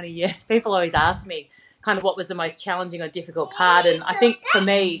 Johnny, yes, people always ask me kind of what was the most challenging or difficult part. And I think for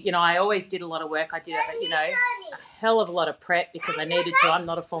me, you know, I always did a lot of work. I did, you know, a hell of a lot of prep because I needed to. I'm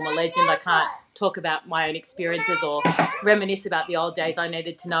not a former legend. I can't talk about my own experiences or reminisce about the old days. I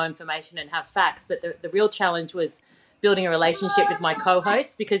needed to know information and have facts. But the real challenge was building a relationship with my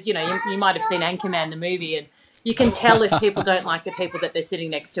co-host, because, you know, you might have seen Anchorman, the movie, and you can tell if people don't like the people that they're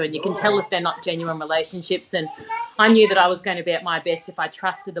sitting next to, and you can tell if they're not genuine relationships. And I knew that I was going to be at my best if I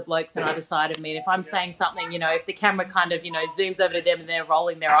trusted the blokes on either side of me. And if I'm saying something, you know, if the camera kind of, you know, zooms over to them and they're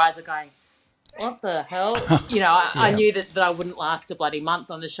rolling their eyes or going, what the hell? You know, I knew that I wouldn't last a bloody month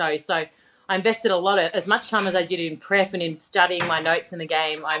on the show. So I invested as much time as I did in prep and in studying my notes in the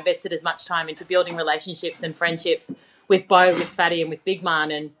game. I invested as much time into building relationships and friendships with Bo, with Fatty, and with Big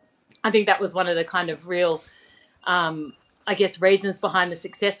Man. And I think that was one of the kind of real, I guess, reasons behind the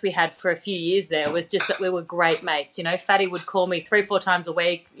success we had for a few years there, was just that we were great mates. You know, Fatty would call me 3-4 times a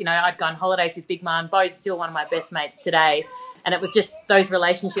week. You know, I'd go on holidays with Big Man. Bo's still one of my best mates today. And it was just those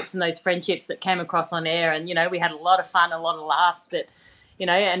relationships and those friendships that came across on air. And, you know, we had a lot of fun, a lot of laughs. But, you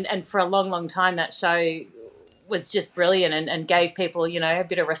know, and for a long, long time, that show was just brilliant and gave people, you know, a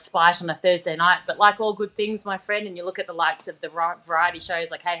bit of respite on a Thursday night. But like all good things, my friend, and you look at the likes of the variety shows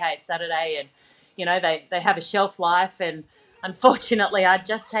like Hey, It's Saturday, and, you know, they have a shelf life. And unfortunately, I'd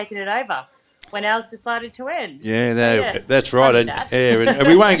just taken it over when ours decided to end. Yeah, no, so, yes, that's right. And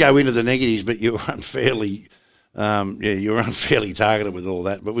we won't go into the negatives, but you're unfairly... you're unfairly targeted with all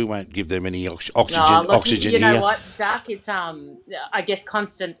that, but we won't give them any oxygen you know here. What, Zach? It's I guess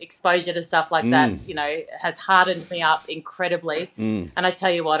constant exposure to stuff like that, you know, has hardened me up incredibly. And I tell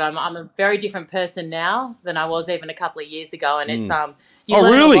you what, I'm a very different person now than I was even a couple of years ago, and it's oh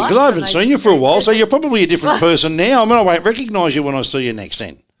really? Because I haven't seen you for a while, so you're probably a different person now. I mean, I won't recognise you when I see you next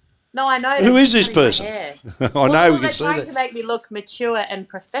then. No, I know. Who is this person? I know we can see that. They're trying to make me look mature and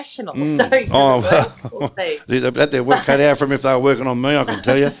professional. So that their work cut out from if they were working on me, I can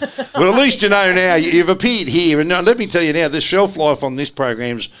tell you. Well, at least you know now you've appeared here, and now, let me tell you now, the shelf life on this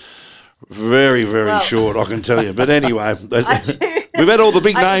program's very, very short, I can tell you. But anyway, we've had all the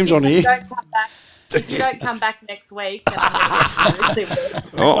big names on here. You don't come back next week.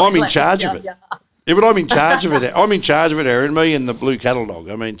 I'm in charge of it. Yeah, but I'm in charge of it. I'm in charge of it, Erin, me and the blue cattle dog.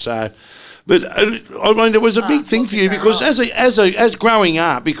 I mean, so, but I mean, it was a big thing for you because as growing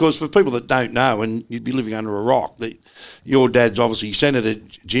up, because for people that don't know, and you'd be living under a rock, that your dad's obviously Senator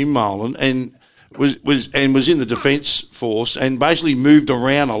Jim Molan and was in the Defence Force and basically moved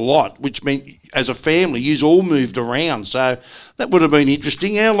around a lot, which meant as a family, you all moved around. So that would have been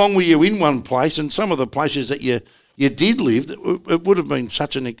interesting. How long were you in one place? And some of the places that you did live, it would have been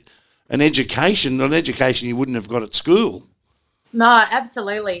such an education you wouldn't have got at school. No,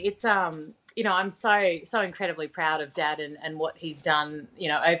 absolutely. It's you know, I'm so incredibly proud of Dad and what he's done, you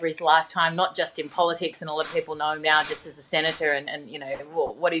know, over his lifetime, not just in politics, and a lot of people know him now just as a senator, and you know,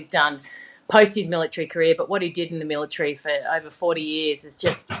 what he's done post his military career, but what he did in the military for over 40 years is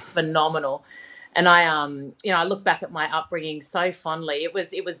just phenomenal. And I you know, I look back at my upbringing so fondly. It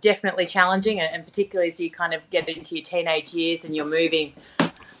was definitely challenging, and particularly as you kind of get into your teenage years and you're moving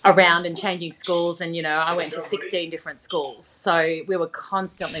around and changing schools, and you know, I went to 16 different schools, so we were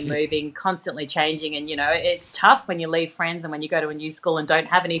constantly moving, constantly changing, and you know, it's tough when you leave friends and when you go to a new school and don't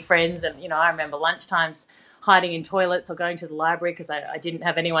have any friends. And you know, I remember lunchtimes hiding in toilets or going to the library because I didn't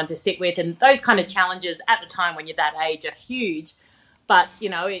have anyone to sit with, and those kind of challenges at the time when you're that age are huge. But you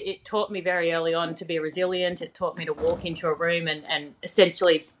know, it taught me very early on to be resilient. It taught me to walk into a room and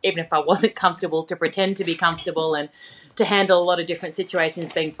essentially, even if I wasn't comfortable, to pretend to be comfortable and to handle a lot of different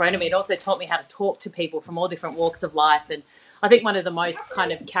situations being thrown at me. It also taught me how to talk to people from all different walks of life. And I think one of the most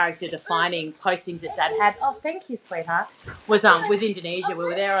kind of character-defining postings that Dad had. Oh, thank you, sweetheart. Was Indonesia. We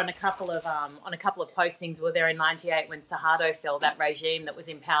were there on a couple of postings. We were there in '98 when Suharto fell, that regime that was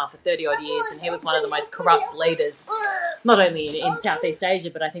in power for 30 odd years, and he was one of the most corrupt leaders, not only in Southeast Asia,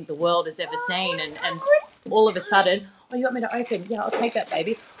 but I think the world has ever seen. And all of a sudden, oh, you want me to open? Yeah, I'll take that,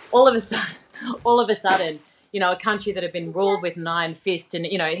 baby. All of a sudden. A country that had been ruled with an iron fist, and,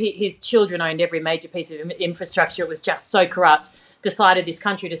 his children owned every major piece of infrastructure. It was just so corrupt. This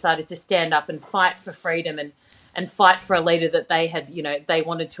country decided to stand up and fight for freedom and fight for a leader that they had, they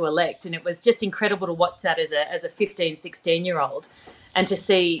wanted to elect. And it was just incredible to watch that as a 15, 16-year-old, and to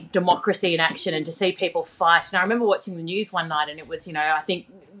see democracy in action and to see people fight. And I remember watching the news one night, and it was, I think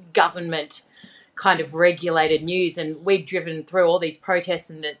government kind of regulated news, and we'd driven through all these protests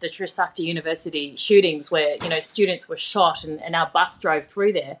and the Trisakti University shootings where students were shot, and our bus drove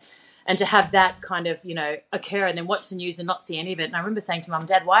through there, and to have that kind of occur and then watch the news and not see any of it. And I remember saying to Mum,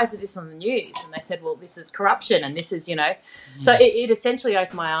 Dad, why is this on the news? And they said, well, this is corruption, and this is so it essentially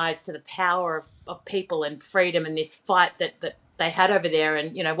opened my eyes to the power of people and freedom and this fight that they had over there,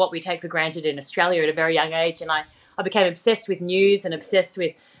 and what we take for granted in Australia at a very young age. And I became obsessed with news and obsessed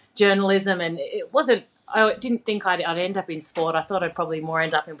with journalism, and I didn't think I'd end up in sport. I thought I'd probably more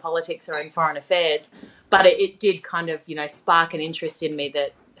end up in politics or in foreign affairs, but it did kind of spark an interest in me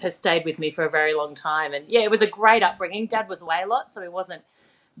that has stayed with me for a very long time. And yeah, it was a great upbringing. Dad was away a lot, so he wasn't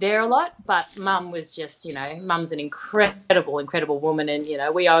there a lot, but Mum was just, Mum's an incredible woman, and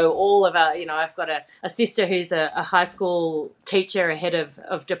we owe all of our, I've got a sister who's a high school teacher, a head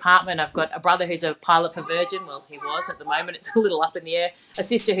of department. I've got a brother who's a pilot for Virgin. Well, he was. At the moment it's a little up in the air. A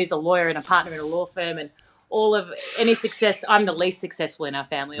sister who's a lawyer and a partner in a law firm, and all of any success. I'm the least successful in our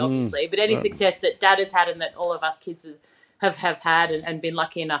family, obviously, but any success that Dad has had and that all of us kids have had and been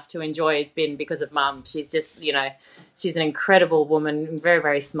lucky enough to enjoy has been because of Mum. She's just, she's an incredible woman, very,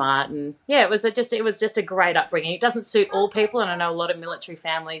 very smart. And yeah, it was just a great upbringing. It doesn't suit all people, and I know a lot of military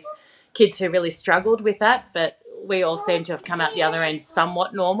families, kids who really struggled with that, but we all seem to have come out the other end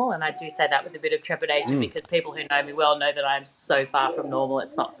somewhat normal. And I do say that with a bit of trepidation because people who know me well know that I'm so far from normal.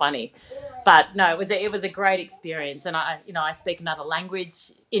 It's not funny. But no, it was a great experience, and I speak another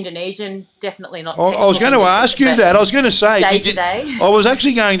language, Indonesian, definitely not. I was going to ask you that. I was going to say, day to day. I was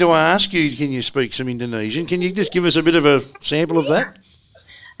actually going to ask you, can you speak some Indonesian? Can you just give us a bit of a sample of that?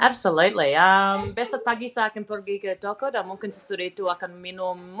 Absolutely. Besok pagi saya akan pergi ke toko dan mungkin sesudah itu akan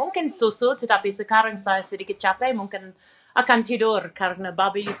minum mungkin susu, tetapi sekarang saya sedikit capek, mungkin akan tidur karena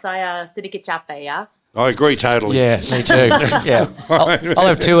babi saya sedikit capek, ya. I agree totally. Yeah, me too. Yeah, I'll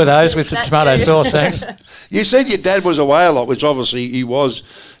have two of those with some tomato sauce, thanks. You said your dad was away a lot, which obviously he was.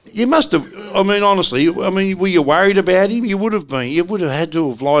 You must have, honestly, were you worried about him? You would have been. You would have had to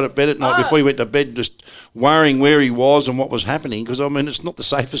have lied at bed at night before you went to bed just worrying where he was and what was happening, because, it's not the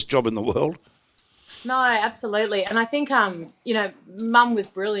safest job in the world. No, absolutely. And I think, Mum was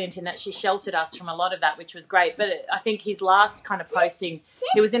brilliant in that she sheltered us from a lot of that, which was great. But I think his last kind of posting,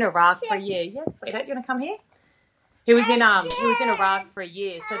 he was in Iraq for a year. Yes, sweetheart, you want to come here? He was in Iraq for a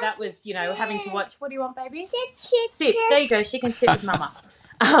year. So that was, having to watch, what do you want, baby? Sit. There you go. She can sit with Mama.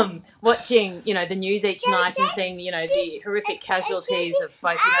 Watching, the news each night and seeing, the horrific casualties of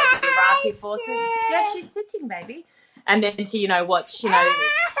both, the Iraqi forces. Yeah, she's sitting, baby. And then to, watch, the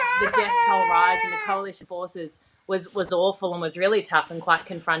death toll rise and the coalition forces was awful and was really tough and quite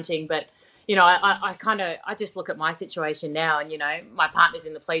confronting. But, I just look at my situation now and, my partner's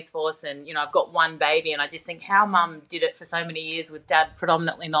in the police force and, I've got one baby, and I just think how Mum did it for so many years with Dad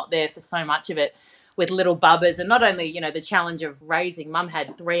predominantly not there for so much of it, with little bubbers. And not only, the challenge of raising, Mum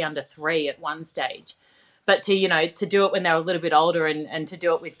had 3 under 3 at one stage, but to do it when they were a little bit older and to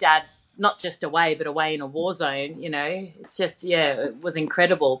do it with Dad, not just away, but away in a war zone, it's just, it was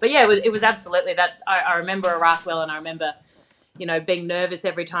incredible. But yeah, it was absolutely that. I remember Iraq well, and I remember, being nervous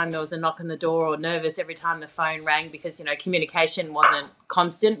every time there was a knock on the door, or nervous every time the phone rang, because, communication wasn't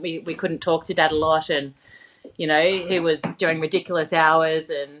constant. We couldn't talk to Dad a lot, and, he was doing ridiculous hours,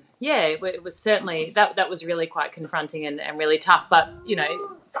 and yeah, it was certainly, that was really quite confronting and really tough. But,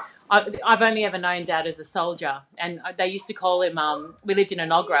 I've only ever known Dad as a soldier, and they used to call him, we lived in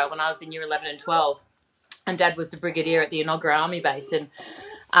Enoggera when I was in year 11 and 12, and Dad was the brigadier at the Enoggera Army Base, and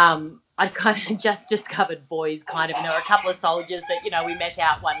I'd kind of just discovered boys and there were a couple of soldiers that, we met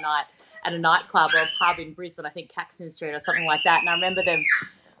out one night at a nightclub or a pub in Brisbane, I think Caxton Street or something like that, and I remember them,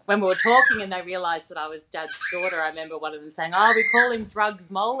 when we were talking and they realised that I was Dad's daughter, I remember one of them saying, we call him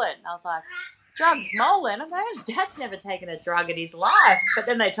Drugs Molan. I was like, Drugs Molan? I'm like, Dad's never taken a drug in his life. But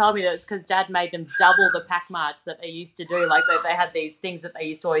then they told me that it's because Dad made them double the pack march that they used to do. Like they had these things that they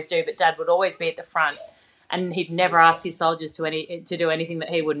used to always do, but Dad would always be at the front and he'd never ask his soldiers to do anything that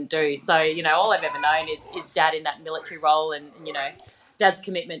he wouldn't do. So, all I've ever known is Dad in that military role, and Dad's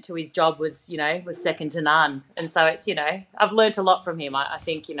commitment to his job was second to none. And so it's, I've learnt a lot from him. I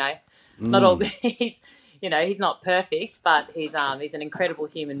think, not all he's not perfect, but he's an incredible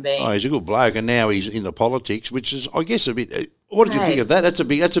human being. Oh, he's a good bloke, and now he's in the politics, which is, I guess, a bit. What did you think of that? That's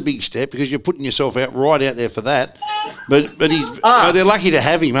a big step, because you're putting yourself right out there for that. But they're lucky to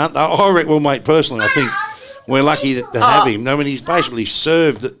have him, aren't they? I reckon, well, mate, personally, I think we're lucky to have him. I mean, he's basically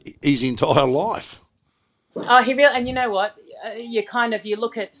served his entire life. Oh, he really, and you know what? You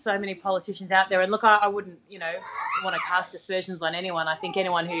look at so many politicians out there, and look, I wouldn't, want to cast aspersions on anyone. I think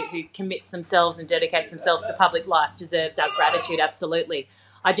anyone who commits themselves and dedicates themselves to public life deserves our gratitude, absolutely.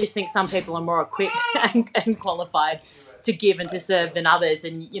 I just think some people are more equipped and qualified to give and to serve than others.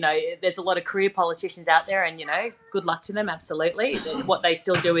 And, there's a lot of career politicians out there, and, good luck to them, absolutely. What they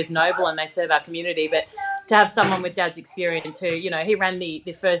still do is noble, and they serve our community. But to have someone with Dad's experience who, he ran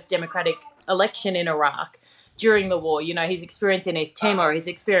the first democratic election in Iraq during the war, his experience in East Timor, his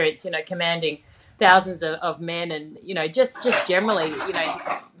experience, commanding thousands of men, and, just generally,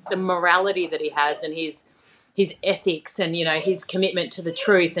 the morality that he has, and his ethics, and, his commitment to the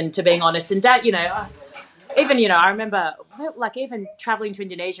truth and to being honest. And Dad, even, I remember, even travelling to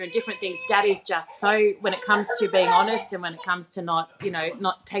Indonesia and different things, Dad is just so, when it comes to being honest, and when it comes to not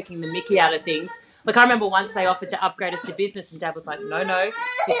taking the mickey out of things. Like, I remember once they offered to upgrade us to business, and Dad was like, no,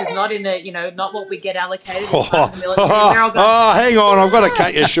 this is not in the, not what we get allocated. Hang on, I've got to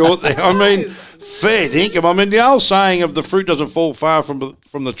cut you short there. I mean, fair dinkum. I mean, the old saying of the fruit doesn't fall far from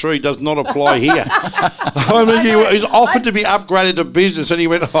the tree does not apply here. I mean, he's offered to be upgraded to business, and he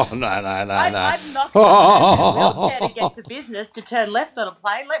went, no. I'd knock on a wheelchair to get to business, to turn left on a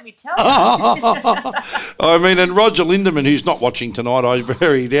plane, let me tell you. I mean, and Roger Lindemann, who's not watching tonight, I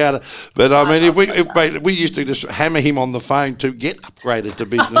very doubt it, but I mean, if we used to just hammer him on the phone to get upgraded to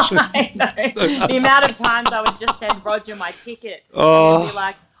business. I know. The amount of times I would just send Roger my ticket, and he'd be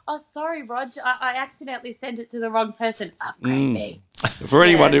like, oh, sorry, Roger, I accidentally sent it to the wrong person. Upgrade me. For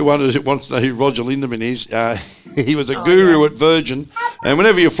anyone who wants to know who Roger Lindemann is, he was a guru at Virgin, and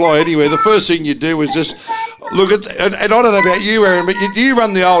whenever you fly anywhere, the first thing you do is just look at, and I don't know about you, Erin, but you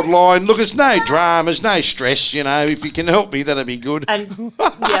run the old line, look, it's no dramas, no stress, if you can help me, that'd be good. And,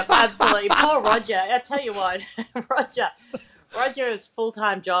 yep, absolutely. Poor Roger, I tell you what, Roger's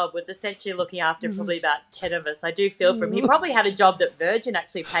full-time job was essentially looking after probably about 10 of us. I do feel for him. He probably had a job that Virgin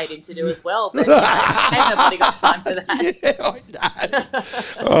actually paid him to do as well, but ain't nobody got time for that. Yeah, I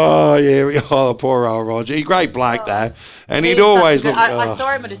know. Poor old Roger. He's a great bloke, though. And he'd always look... I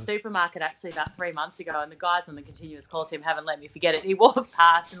saw him at a supermarket actually about 3 months ago, and the guys on the continuous call team haven't let me forget it. He walked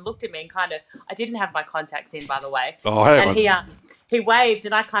past and looked at me and kind of... I didn't have my contacts in, by the way. Oh, hang on. And he waved,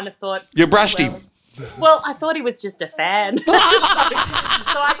 and I kind of thought... You brushed him. Well, I thought he was just a fan. so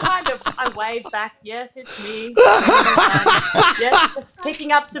I waved back, yes, it's me. Yes, just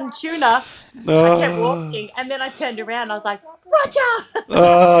picking up some tuna. I kept walking, and then I turned around and I was like, Roger!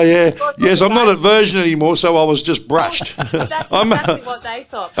 Oh, yeah. Yes, I'm not at Virgin anymore, so I was just brushed. That's exactly what they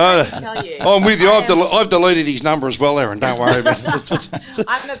thought. Let me tell you. I'm with you. I've deleted his number as well, Erin. Don't worry about it.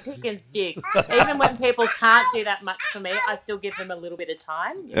 I'm a pick and stick. Even when people can't do that much for me, I still give them a little bit of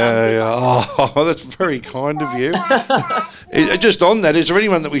time. That's very kind of you. Just on that, is there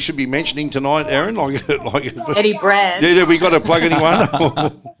anyone that we should be mentioning tonight, Erin? Like Eddie Brand. Yeah, we got to plug anyone?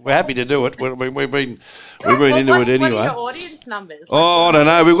 We're happy to do it. We've been into it anyway. What are your audience numbers? I don't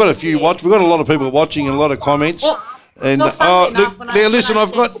know. We've got a few We've got a lot of people watching and a lot of comments. Listen,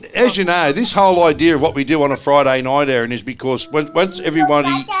 I've got, as you know, this whole idea of what we do on a Friday night, Erin, is because once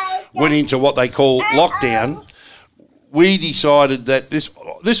everybody went into what they call lockdown, we decided that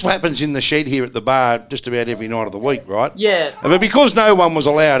this happens in the shed here at the bar just about every night of the week, right? Yeah. But because no one was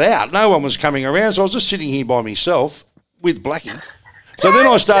allowed out, no one was coming around, so I was just sitting here by myself with Blackie. So then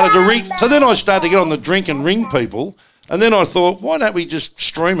I started to get on the drink and ring people, and then I thought, why don't we just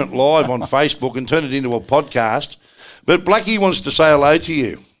stream it live on Facebook and turn it into a podcast? But Blackie wants to say hello to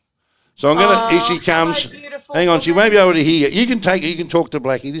you. So I'm going to, here she comes. Hang on, she won't be able to hear you. You can talk to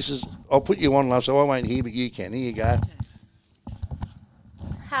Blackie. I'll put you on, love, so I won't hear, but you can. Here you go.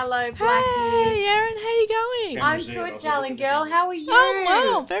 Hello, Blackie. Hey, Erin, how you going? I'm good, darling girl. How are you? Oh,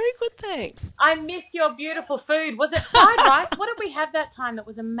 wow, very good, thanks. I miss your beautiful food. Was it fried rice? What did we have that time that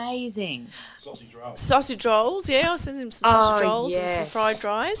was amazing? Sausage rolls, yeah. I sent him some sausage rolls and some fried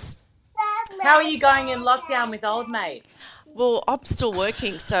rice. How are you going in lockdown with old mate? Well, I'm still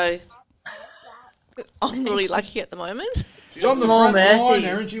working, so I'm really lucky at the moment. She's on the front line,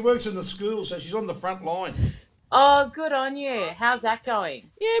 Erin. She works in the school, so she's on the front line. Oh, good on you. How's that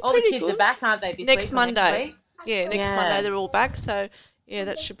going? Yeah, all the pretty kids good. are back, aren't they? This Next week or Monday. Next week? Yeah, next Monday they're all back. So yeah,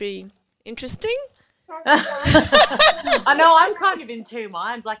 that should be interesting. I know I'm kind of in two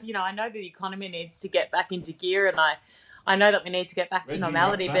minds. Like, I know the economy needs to get back into gear, and I know that we need to get back to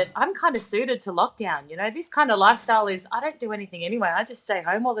normality, but I'm kind of suited to lockdown. This kind of lifestyle is, I don't do anything anyway. I just stay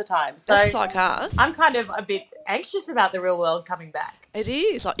home all the time. So that's like us. I'm kind of a bit anxious about the real world coming back. It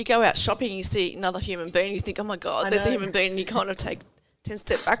is. Like you go out shopping, you see another human being, you think, oh my God, there's a human being, and you kind of take 10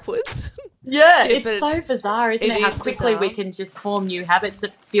 steps backwards. Yeah, it's so bizarre, isn't it? How quickly bizarre. we can just form new habits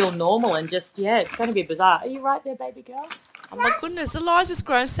that feel normal and just, it's going to be bizarre. Are you right there, baby girl? Oh my goodness, Eliza's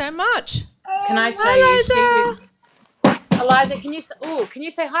grown so much. Can I show Eliza. you? Eliza, can you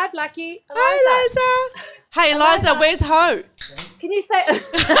say hi, Blackie? Hi, Eliza. Hey, Eliza, where's Ho? Can you say...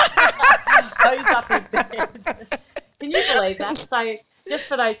 Ho's up in bed. Can you believe that? So... Just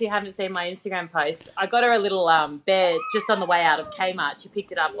for those who haven't seen my Instagram post, I got her a little bed just on the way out of Kmart. She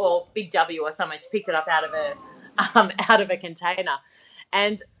picked it up, or Big W or somewhere. She picked it up out of a container,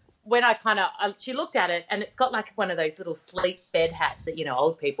 and when she looked at it, and it's got like one of those little sleep bed hats that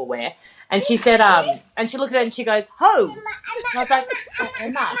old people wear. And she said, and she looked at it and she goes, "Ho!" And I was like,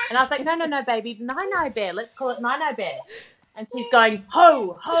 "Emma," and I was like, "No, baby, Nino Bear. Let's call it Nino Bear." And she's going,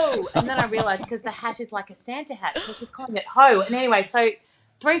 "Ho, ho." And then I realised because the hat is like a Santa hat, so she's calling it Ho. And anyway, so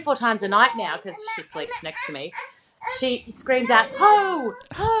 3-4 times a night now, because she sleeps next to me, she screams out, "Ho,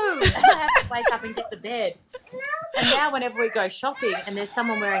 ho." And I have to wake up and get the bed. And now whenever we go shopping and there's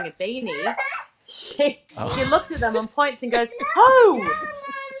someone wearing a beanie, she looks at them and points and goes, "Ho."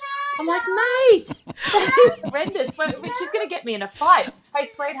 I'm like, "Mate, that's horrendous." She's going to get me in a fight. Hey,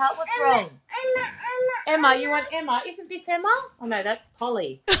 sweetheart, what's wrong? Emma, you want Emma? Isn't this Emma? Oh, no, that's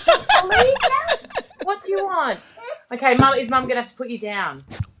Polly. Polly? What do you want? Okay, is Mum going to have to put you down?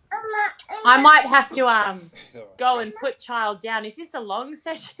 I might have to go and put child down. Is this a long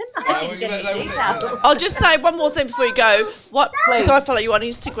session? I didn't get any details. I'll just say one more thing before you go. Because I follow you on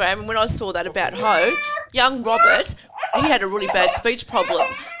Instagram, and when I saw that about Ho, young Robert, he had a really bad speech problem.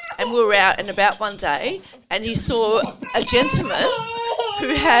 And we were out and about one day, and he saw a gentleman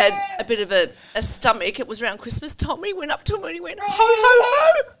who had a bit of a stomach. It was around Christmas time. He went up to him and he went, "Ho, ho,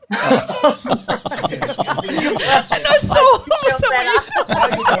 ho." And I saw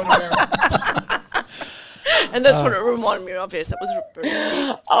and that's what it reminded me of. Yes, that was really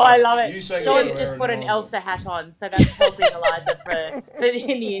cute. Oh, I love it. Sean's just put an Elsa hat on, so that's helping Eliza for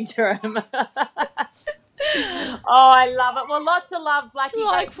in the interim. Oh, I love it. Well, lots of love, Blackie.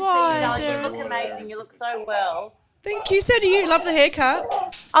 Likewise, you look amazing. You look so well. Thank you. So do you. Love the haircut.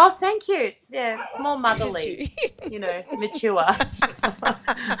 Oh, thank you. It's more motherly, mature.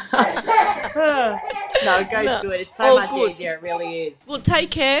 No, it goes good. It's so much easier. It really is. Well, take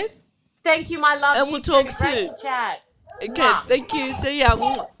care. Thank you, my love. And we'll talk soon. Great to chat. Okay, thank you. See ya.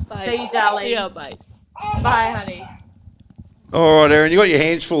 Bye. See you, darling. See ya, bye. Bye, honey. All right, Erin, you got your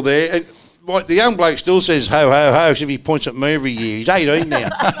hands full there. And the young bloke still says ho, ho, ho, if he points at me every year. He's 18 now.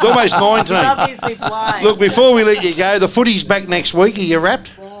 He's almost 19. He's obviously blind. Look, before we let you go, the footy's back next week. Are you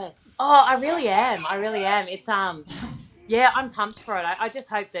wrapped? Yes. Oh, I really am. It's, I'm pumped for it. I just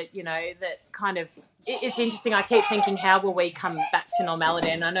hope that, that kind of, it's interesting. I keep thinking, how will we come back to normality?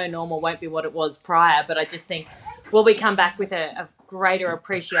 And I know normal won't be what it was prior, but I just think, will we come back with a greater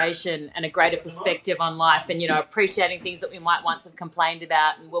appreciation and a greater perspective on life and, appreciating things that we might once have complained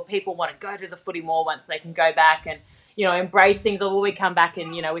about? And will people want to go to the footy more once they can go back and, embrace things? Or will we come back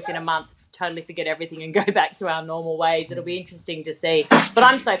and, within a month, totally forget everything and go back to our normal ways? It'll be interesting to see. But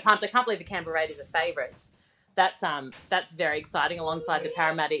I'm so pumped. I can't believe the Canberra Raiders are favourites. That's very exciting alongside the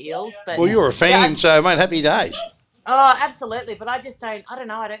Parramatta Eels. But well, you're a fan, so, mate, happy days. Oh, absolutely. But I don't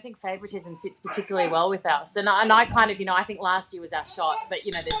know. I don't think favouritism sits particularly well with us. And I kind of, I think last year was our shot. But,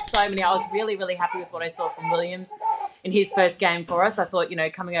 there's so many. I was really, really happy with what I saw from Williams in his first game for us. I thought,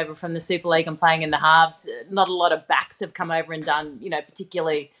 coming over from the Super League and playing in the halves, not a lot of backs have come over and done,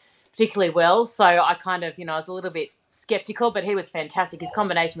 particularly well. So I kind of, I was a little bit sceptical, but he was fantastic. His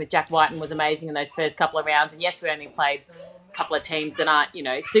combination with Jack Whiten was amazing in those first couple of rounds. And yes, we only played a couple of teams that aren't,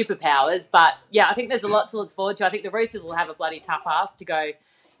 superpowers. But yeah, I think there's a lot to look forward to. I think the Roosters will have a bloody tough ask to go,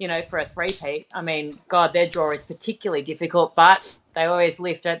 for a three-peat. I mean, God, their draw is particularly difficult, but they always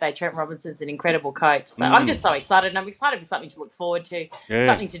lift, don't they? Trent Robinson's an incredible coach. So I'm just so excited, and I'm excited for something to look forward to,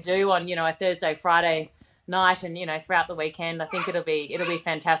 something to do on, a Thursday, Friday night and, throughout the weekend. I think it'll be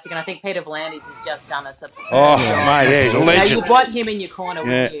fantastic. And I think Peter V'landys has just done us a mate, he's a legend. You want him in your corner,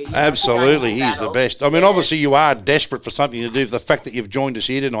 wouldn't you? Absolutely. He's the best. I mean, obviously you are desperate for something to do with the fact that you've joined us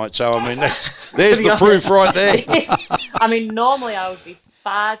here tonight. So, I mean, there's the proof right there. I mean, normally I would be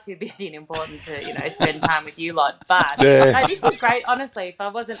far too busy and important to, spend time with you lot. But no, this is great. Honestly, if I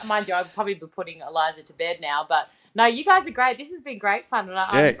wasn't, mind you, I'd probably be putting Eliza to bed now. But no, you guys are great. This has been great fun. And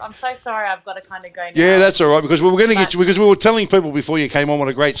I'm so sorry I've got to kind of go now. Yeah, that's all right, because we were going to get you, because we were telling people before you came on what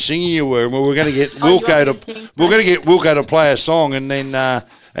a great singer you were, and we were going to get Wilco to play a song and then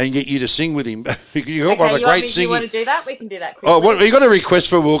and get you to sing with him. You got one of the great singing. Do you want to do that? We can do that quickly. Oh, what, you got a request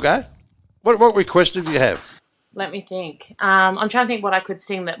for Wilco? What request did you have? Let me think. I'm trying to think what I could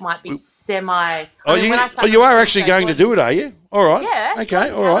sing that might be semi. You are actually going to do it, are you? All right. Yeah. Okay.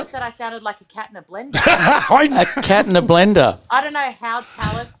 All right. Said I sounded like a cat in a blender. A cat in a blender. I don't know how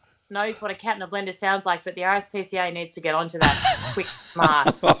Tallis knows what a cat in a blender sounds like, but the RSPCA needs to get onto that quick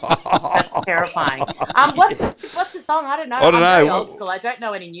smart. That's terrifying. What's the song? I don't know. I'm very old school. I don't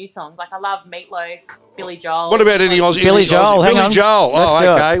know any new songs. Like I love Meatloaf, Billy Joel. What about any Aussie? Billy Joel. Hang on. Billy Joel. Let's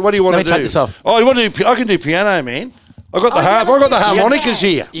Oh, okay. What do you want to do? Let me take this off. Oh, you want to do? I can do piano, man. I got the harp. I got the harmonicas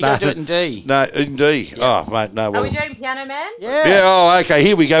here. You got to do it in D. No, in D. Yeah. Oh, mate, no. Are we doing Piano Man? Yeah. Yeah. Oh, okay.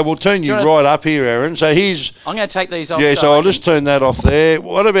 Here we go. We'll turn you right up here, Erin. So here's. I'm going to take these off. Yeah. So I'll just turn that off there.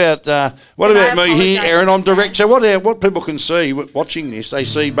 What about me here, Erin? I'm direct. So what people can see watching this, they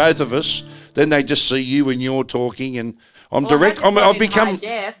see both of us. Then they just see you when you're talking, and I'm direct.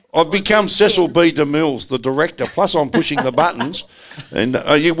 I've become Cecil B. DeMille's, the director. Plus, I'm pushing the buttons, and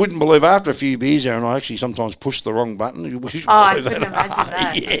you wouldn't believe after a few beers, Erin, I actually sometimes push the wrong button. I couldn't imagine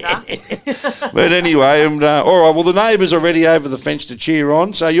that. Yeah. But anyway, all right. Well, the neighbours are ready over the fence to cheer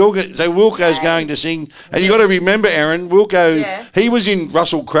on. So Wilco's going to sing, and you got to remember, Erin, Wilco. He was in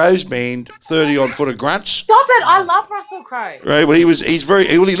Russell Crowe's band, 30 Odd Foot of Grunts. Stop it! I love Russell Crowe. Right. Well, he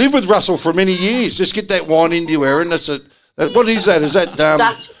lived with Russell for many years. Just get that wine into you, Erin. What is that? Is that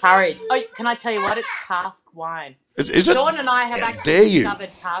Dutch courage? Oh, can I tell you what? It's cask wine. Is it? Dawn and I have actually discovered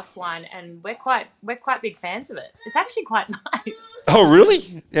cask wine, and we're quite big fans of it. It's actually quite nice. Oh,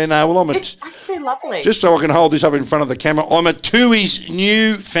 really? Yeah. No. Well, it's actually lovely. Just so I can hold this up in front of the camera, I'm a Tooheys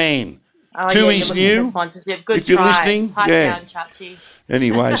New fan. Oh, Tooheys New. Good if you're listening, Pipe down, Chachi.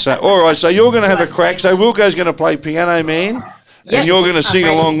 Anyway, so all right. So you're going to have a crack. So Wilco's going to play Piano Man, and you're going to sing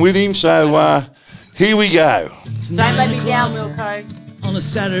along with him. So. Here we go. Don't let me down, Wilco. On a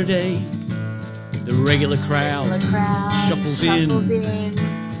Saturday, the regular crowd shuffles in.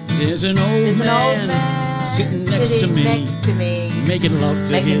 There's an old man sitting next to me, making love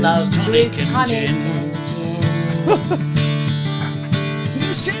to his tonic and gin. He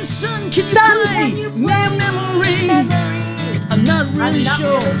says, son, can you play my memory? I'm not really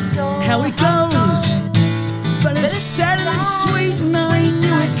sure how it goes, but it's sad and sweet and I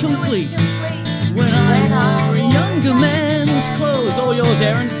knew it complete. When I wore a younger man's clothes. All yours,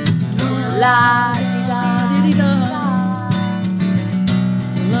 Erin. La di da di da.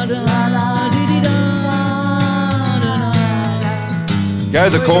 La da di da. Go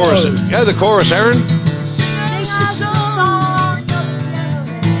the chorus. Go the chorus, Erin. Sing us a song.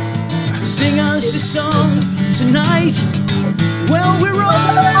 Sing us a song tonight. Well, we're all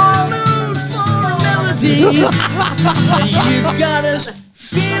in the mood for a melody. And you've got us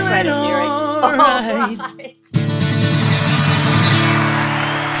feeling all right.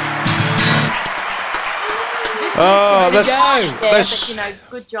 Oh, that's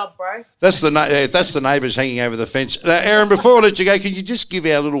good job, bro. That's the neighbours hanging over the fence. Erin, before I let you go, could you just give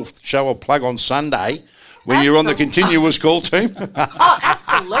our little show a plug on Sunday when you're on the continuous call team? Oh,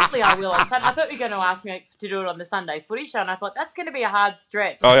 absolutely, I will. I thought you were going to ask me to do it on the Sunday Footy Show, and I thought that's going to be a hard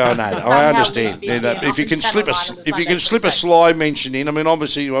stretch. Oh, I know. I understand. If you can slip a sly mention in, I mean,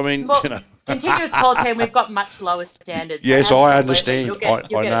 obviously, continuous call team, we've got much lower standards. Yes, I understand. You'll get a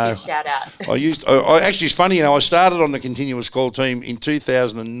big shout out. Actually, it's funny, I started on the continuous call team in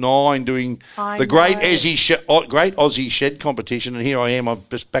 2009 doing the great Aussie shed competition, and here I am. I'm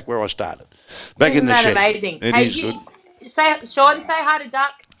just back where I started. Back in the shed. Amazing. It is good. Sean, say hi to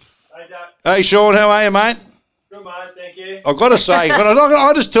Duck. Hi, Duck. Hey, Sean, how are you, mate? Good, mate. Thank you. I've got to say,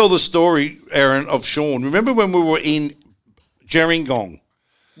 I'll just tell the story, Erin, of Sean. Remember when we were in Gerringong?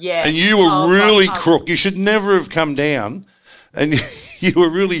 Yeah. And you were really crook. You should never have come down. And you were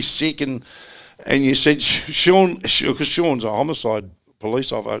really sick. And you said, Sean, because Sean's a homicide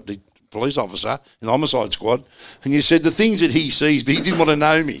police officer in the homicide squad. And you said the things that he sees, but he didn't want to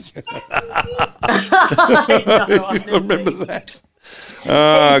know me. I remember that.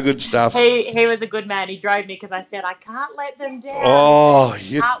 Good stuff. He was a good man. He drove me because I said, I can't let them down. Oh,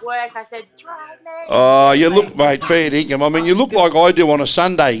 can't work. I said, drive me. Oh, you look, mate, fair dinkum. I mean, you look like I do on a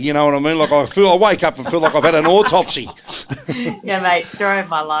Sunday. You know what I mean? Like I wake up and feel like I've had an autopsy. Yeah, mate, story of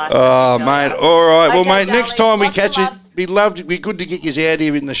my life. Oh, mate. All right. Well, mate, darling, next time we catch it, it'd be good to get you out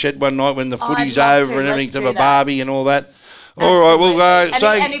here in the shed one night when the footy's over and everything, to have a barbie and all that. All right, well,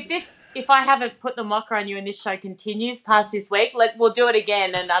 if I haven't put the mocker on you and this show continues past this week, we'll do it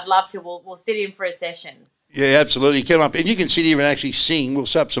again, and I'd love to. We'll sit in for a session. Yeah, absolutely. Come up, and you can sit here and actually sing. We'll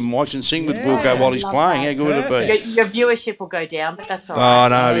set up some mics and sing with Wilco while he's playing. How good would it be? Your viewership will go down, but that's all right. Oh,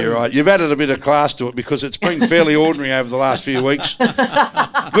 no, you're right. You've added a bit of class to it because it's been fairly ordinary over the last few weeks. Good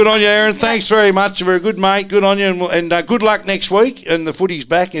on you, Erin. Thanks very much. You're a good mate. Good on you, and good luck next week. And the footy's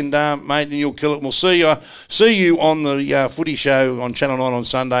back, and mate, and you'll kill it. We'll see you on the footy show on Channel 9 on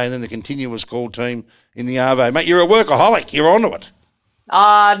Sunday, and then the continuous call team in the Arvo. Mate, you're a workaholic. You're onto it.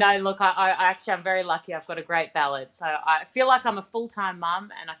 Oh, no, look, I'm very lucky. I've got a great balance. So I feel like I'm a full-time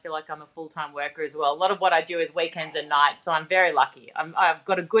mum, and I feel like I'm a full-time worker as well. A lot of what I do is weekends and nights, so I'm very lucky. I've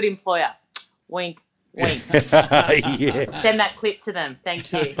got a good employer. Wink, wink. Send that clip to them.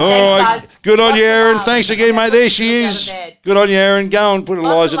 Thank you. All right. Good on you, Erin. Thanks again, mate. There she is. Good on you, Erin. Go and put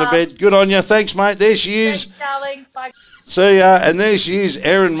Eliza to bed. Good on you. Thanks, mate. There she is. Thanks, darling. Bye. See ya. And there she is,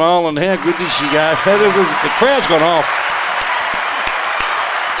 Erin Molan. How good did she go? The crowd's gone off.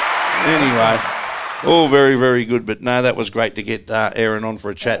 Anyway, all very, very good. But no, that was great to get Erin on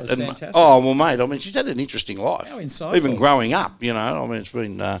for a chat. That was fantastic. Oh, well, mate, I mean, she's had an interesting life. How insightful. Even growing up, you know. I mean, it's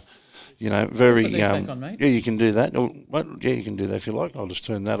been, very... Put these back on, mate. Yeah, you can do that. Yeah, you can do that if you like. I'll just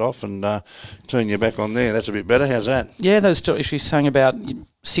turn that off and turn you back on there. That's a bit better. How's that? Yeah, those stories she sang about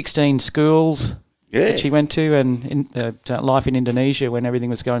 16 schools that she went to and life in Indonesia when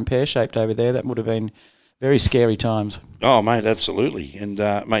everything was going pear-shaped over there. That would have been... very scary times. Oh, mate, absolutely. And,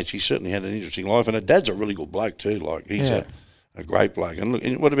 mate, she certainly had an interesting life. And her dad's a really good bloke too. Like, he's a great bloke. And look,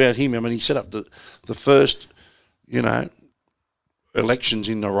 and what about him? I mean, he set up the first, elections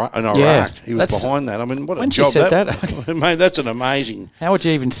in Iraq. Yeah, he was behind that. I mean, what a when job she said that. Mate, that's an amazing... How would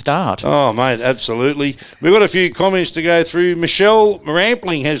you even start? Oh, mate, absolutely. We've got a few comments to go through. Michelle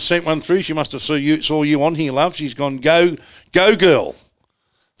Rampling has sent one through. She must have saw you on here, love. She's gone, go girl.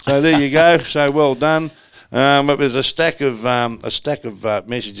 So there you go. So well done. But there's a stack of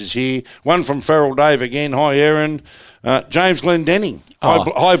messages here. One from Farrell Dave again. Hi, Erin. James Glendenning.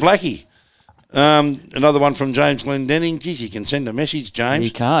 Hi, Blackie. Another one from James Glendenning. Geez, you can send a message, James.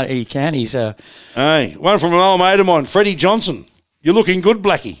 He can. He's Hey, one from an old mate of mine, Freddie Johnson. You're looking good,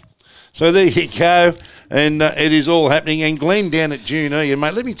 Blackie. So there you go. And it is all happening. And Glenn down at June E. And,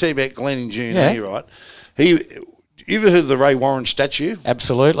 mate, let me tell you about Glenn in June E, right? You ever heard of the Ray Warren statue?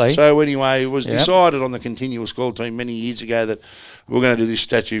 Absolutely. So anyway, it was decided on the continuous call team many years ago that we were going to do this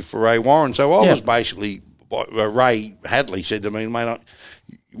statue for Ray Warren. So I was basically, Ray Hadley said to me, mate,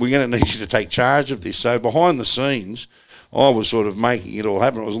 we're going to need you to take charge of this. So behind the scenes, I was sort of making it all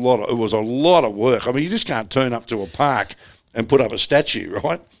happen. It was a lot of work. I mean, you just can't turn up to a park and put up a statue,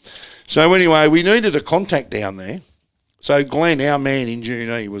 right? So anyway, we needed a contact down there. So Glenn, our man in June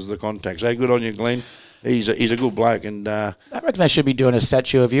E, was the contact. So good on you, Glenn. He's a good bloke, and I reckon they should be doing a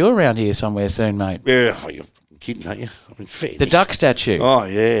statue of you around here somewhere soon, mate. Yeah, you're kidding, aren't you? I mean, fair. The duck statue. Oh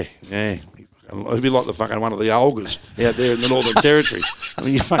yeah. It'd be like the fucking one of the Olgas out there in the Northern Territory. I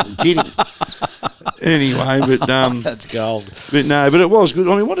mean, you're fucking kidding. Anyway, but that's gold. But no, but it was good.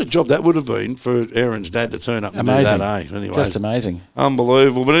 I mean, what a job that would have been for Erin's dad to turn up and do that, eh? Anyway, just amazing,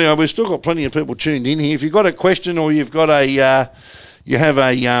 unbelievable. But anyway, we've still got plenty of people tuned in here. If you've got a question or you've got a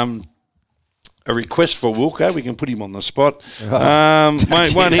request for Wilco, we can put him on the spot.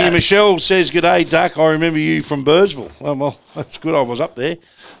 Mate, one here, Michelle says, "G'day, Duck. I remember you from Birdsville." Well, that's good. I was up there,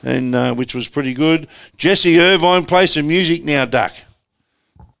 and which was pretty good. Jesse Irvine, play some music now, Duck.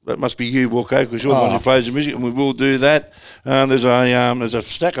 That must be you, Wilco, because you're the one who plays the music, and we will do that. There's a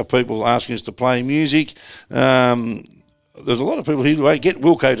stack of people asking us to play music. There's a lot of people here to get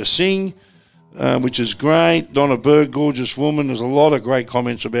Wilco to sing. Which is great. Donna Berg, gorgeous woman. There's a lot of great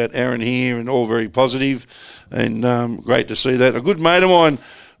comments about Erin here and all very positive, and great to see that. A good mate of mine,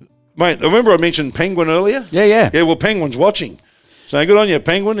 mate, remember I mentioned Penguin earlier? Yeah. Yeah, well, Penguin's watching. So good on you,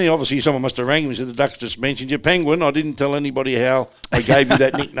 Penguin. Obviously, someone must have rang him and said, the Ducks just mentioned you. Penguin, I didn't tell anybody how I gave you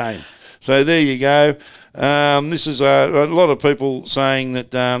that nickname. So there you go. This is a lot of people saying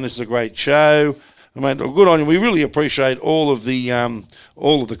that this is a great show. Mate, good on you. We really appreciate all of the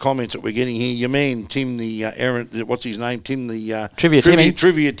comments that we're getting here. Your man Tim, the Erin, what's his name? Tim, the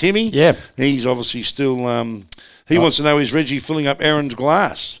Trivia Timmy. Yeah, he's obviously still. He wants to know, is Reggie filling up Erin's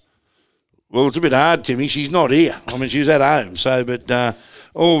glass? Well, it's a bit hard, Timmy. She's not here. I mean, she's at home. So, but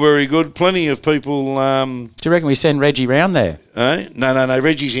all very good. Plenty of people. Do you reckon we send Reggie round there? No.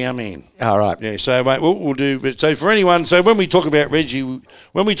 Reggie's our man. All right. Yeah. So, mate, what we'll do. But so for anyone, so when we talk about Reggie,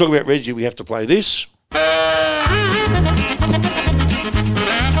 we have to play this.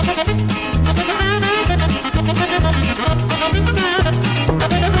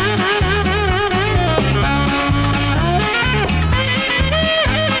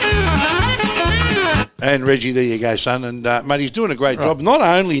 And Reggie, there you go, son. And, mate, he's doing a great job. Not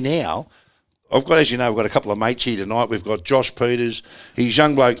only now, as you know, we've got a couple of mates here tonight. We've got Josh Peters. He's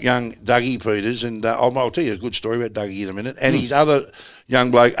young bloke, young Dougie Peters. And I'll tell you a good story about Dougie in a minute. And his other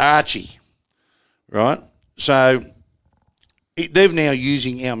young bloke, Archie, right? So they're now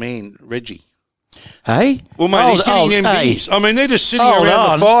using our man, Reggie. Hey? Well, mate, he's getting them beers. I mean, they're just sitting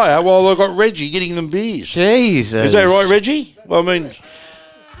around the fire while they've got Reggie getting them beers. Jesus. Is that right, Reggie? Well, I mean,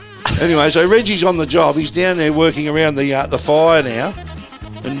 anyway, so Reggie's on the job. He's down there working around the fire now.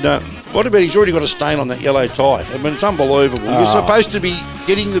 And what about he's already got a stain on that yellow tie? I mean, it's unbelievable. You're supposed to be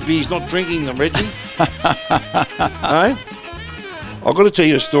getting the beers, not drinking them, Reggie. Hey? I've got to tell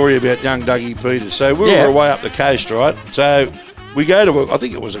you a story about young Dougie Peters. So we were away up the coast, right? So we go to, I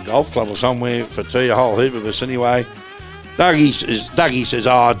think it was a golf club or somewhere for tea, a whole heap of us anyway. Dougie says,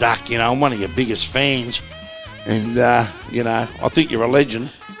 oh, Duck, you know, I'm one of your biggest fans. And, you know, I think you're a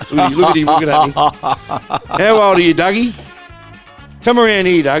legend. Look at him looking at me. How old are you, Dougie? Come around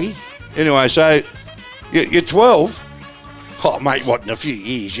here, Dougie. Anyway, so you're 12. Oh, mate, what, in a few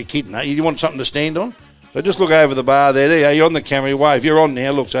years? You're kidding, eh? You want something to stand on? So just look over the bar there. There you are. You're on the camera. Wave. You're on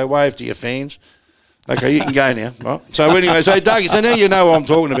now. Look, so wave to your fans. Okay, you can go now. Right? So anyway, so Dougie, so now you know what I'm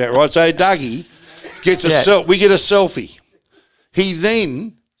talking about, right? So Dougie gets we get a selfie. He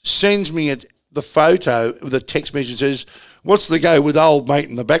then sends me the photo with a text message that says, what's the go with old mate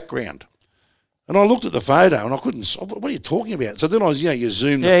in the background? And I looked at the photo and I couldn't, what are you talking about? So then you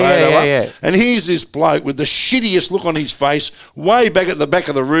zoom the photo up. And here's this bloke with the shittiest look on his face, way back at the back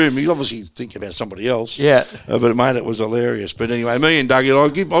of the room. He's obviously thinking about somebody else. Yeah. But, mate, it was hilarious. But anyway, me and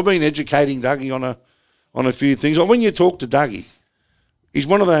Dougie, I've been educating Dougie on a few things. Like when you talk to Dougie, he's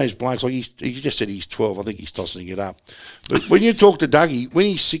one of those blokes, like he just said he's 12. I think he's tossing it up. But when you talk to Dougie, when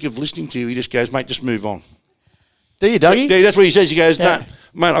he's sick of listening to you, he just goes, mate, just move on. Do you, Dougie? Yeah, that's what he says. He goes, no,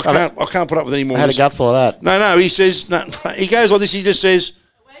 mate, I can't put up with any more. I had a gut for that. No, he says, no, he goes like this, he just says,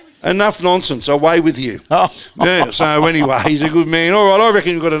 enough nonsense, away with you. Oh. Yeah, so anyway, he's a good man. All right, I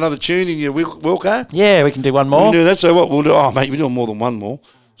reckon you've got another tune in your Wilco. Yeah, we can do one more. We can do that, so what we'll do, oh, mate, we're doing more than one more.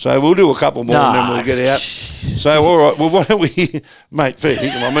 So we'll do a couple more and then we'll get out. So, all right, well, why don't we, mate, fair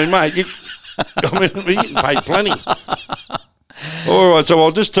dinkum. I mean, mate, we're getting paid plenty. All right, so I'll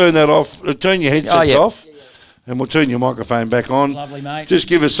just turn that off, turn your headsets off. And we'll turn your microphone back on. Lovely, mate. Just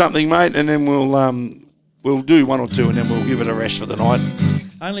give us something, mate, and then we'll do one or two, and then we'll give it a rest for the night.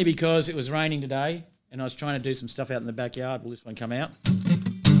 Only because it was raining today, and I was trying to do some stuff out in the backyard. Will this one come out?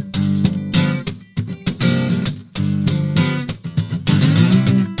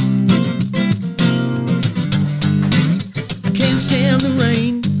 I can't stand the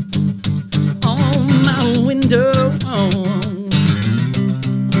rain on my window.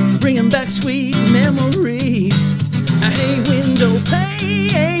 Bringing back sweet memories. Hey, window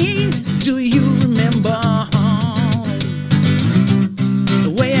pane, do you remember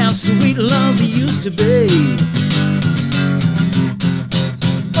the way our sweet love used to be?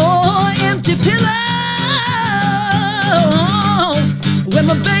 Oh, empty pillow, where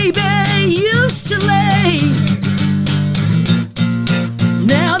my baby used to lay.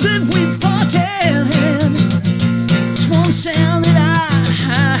 Now that we've parted, it's one sound that I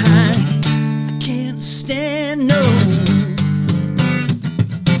can't stand, no.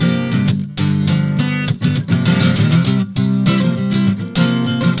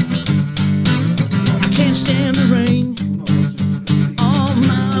 I can't stand the rain on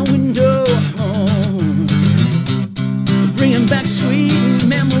my window, bringing back sweet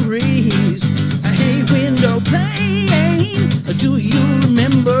memories. Hey, window pane, do you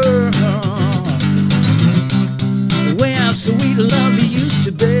remember the way our sweet love used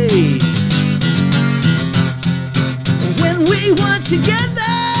to be? When we were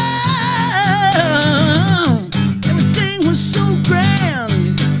together, everything was so grand.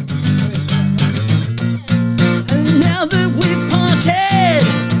 And now that we've parted,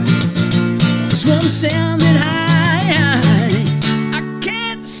 it's one sound that I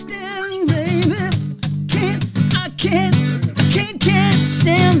can't stand, baby. I can't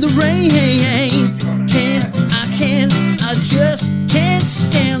stand the rain. I just can't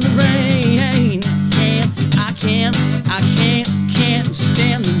stand the rain. I can't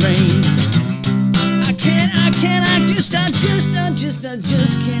stand the rain. I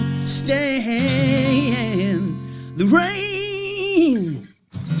just can't stand the rain.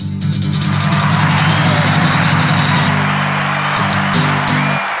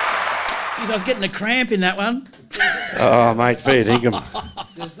 Jeez, I was getting a cramp in that one. Oh, mate, fair dinkum.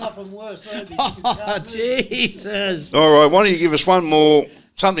 There's nothing worse. Oh, Jesus. All right, why don't you give us one more,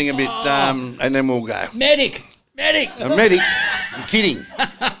 something a bit, and then we'll go. Medic. A medic? You're kidding.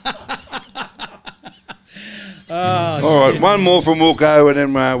 All right, one more from Wilco and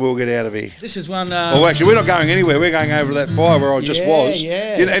then we'll get out of here. This is one... well, actually, we're not going anywhere. We're going over to that fire where I just was.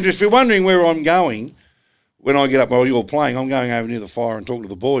 Yeah. And if you're wondering where I'm going, when I get up while you're playing, I'm going over near the fire and talking to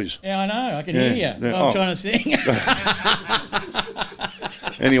the boys. Yeah, I know. I can hear you. Yeah. I'm trying to sing.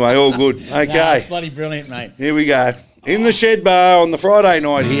 Anyway, all good. Okay. No, it's bloody brilliant, mate. Here we go. In the Shed Bar on the Friday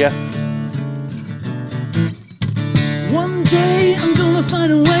night here. One day I'm gonna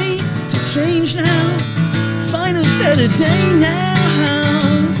find a way to change now, find a better day now.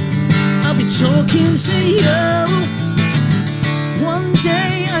 I'll be talking to you. One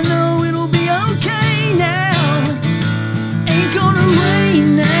day I know it'll be okay now. Ain't gonna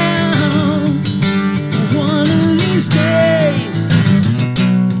rain now. One of these days.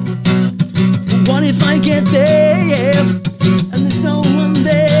 What if I get there and there's no one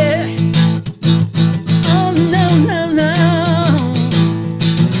there? Oh no, no, no.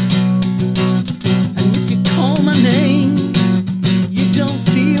 And if you call my name, you don't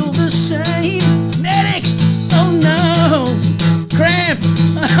feel the same. Medic! Oh no! Cramp!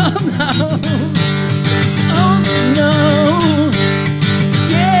 Oh no! Oh no!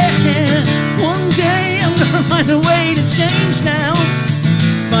 Yeah! One day I'm gonna find a way to change now.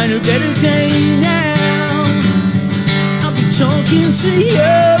 Find a better day now. I'll be talking to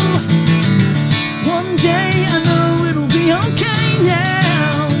you. One day I know it'll be okay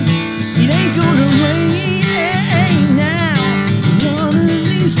now. It ain't gonna rain now. One of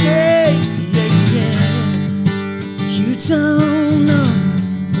these days, you don't know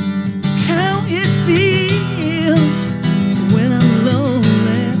how it feels when I'm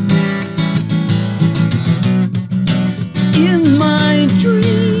lonely. In my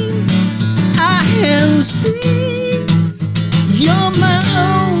dream, I have seen you're my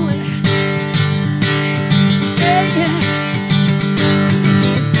only. Yeah.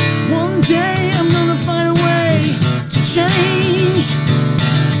 One day I'm gonna find a way to change.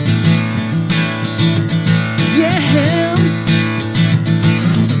 Yeah.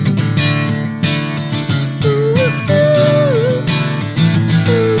 Ooh, ooh,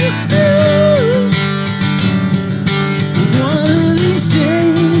 ooh, ooh. One of these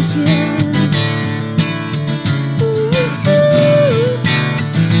days, yeah. Ooh, ooh, ooh, ooh.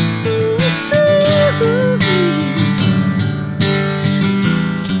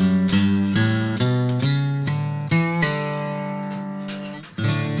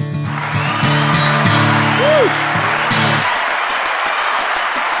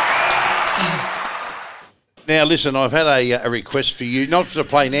 Now, listen, I've had a request for you, not to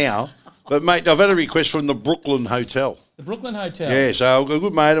play now, but, mate, I've had a request from the Brooklyn Hotel. The Brooklyn Hotel. Yeah, so a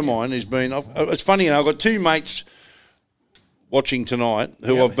good mate of mine has been... it's funny, I've got two mates watching tonight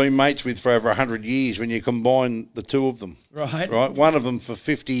who I've been mates with for over 100 years when you combine the two of them. Right. Right? One of them for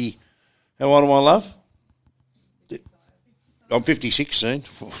 50... How old am I, love? I'm 56 soon.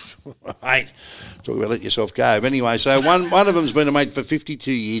 Mate, talk about let yourself go. But anyway, so one of them's been a mate for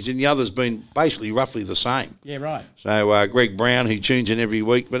 52 years and the other's been basically roughly the same. Yeah, right. So Greg Brown, who tunes in every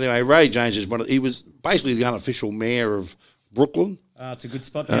week. But anyway, Ray James is he was basically the unofficial mayor of Brooklyn. It's a good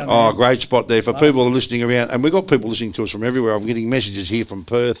spot down there. Great spot there for people who are listening around. And we've got people listening to us from everywhere. I'm getting messages here from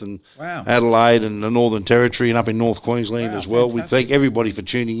Perth and Adelaide and the Northern Territory and up in North Queensland as well. Fantastic. We thank everybody for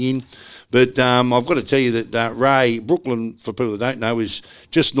tuning in. But I've got to tell you that Ray, Brooklyn, for people that don't know, is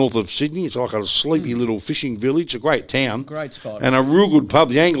just north of Sydney. It's like a sleepy little fishing village, a great town. Great spot. And a real good pub,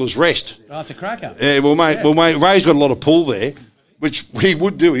 the Angler's Rest. Oh, it's a cracker. Yeah, well, mate, Ray's got a lot of pull there, which he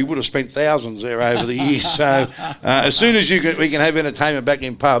would do. He would have spent thousands there over the years. So as soon as we can have entertainment back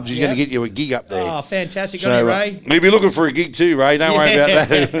in pubs, he's going to get you a gig up there. Oh, fantastic. Got you, Ray. He'll be looking for a gig too, Ray. Don't worry about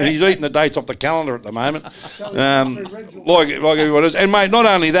that. He's eating the dates off the calendar at the moment. Like everyone else. And, mate, not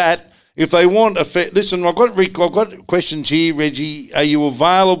only that, if they want listen, I've got questions here, Reggie. Are you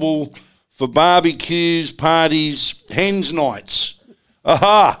available for barbecues, parties, hens nights?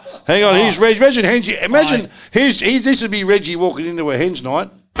 Aha! Hang on, here's Reggie. Imagine this would be Reggie walking into a hens night.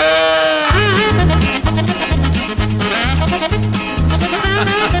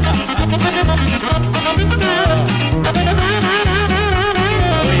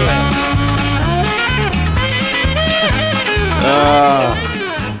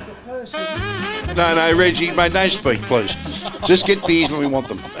 No, Reggie, mate, don't speak, please. Just get beers when we want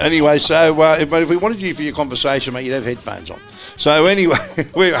them. Anyway, so if we wanted you for your conversation, mate, you'd have headphones on. So anyway,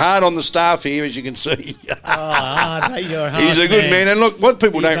 we're hard on the staff here, as you can see. He's a good man. And look, what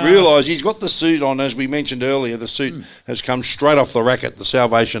people don't realise, he's got the suit on, as we mentioned earlier. The suit has come straight off the rack at the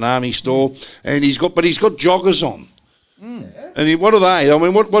Salvation Army store, and he's got joggers on. And what are they? I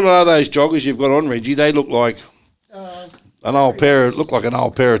mean, what are those joggers you've got on, Reggie? They look like an old pair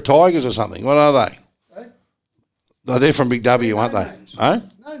of tigers or something. What are they? No, they're from Big W, aren't they? Huh?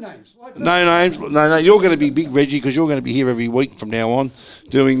 No names. Like No names. No. You're going to be Big Reggie because you're going to be here every week from now on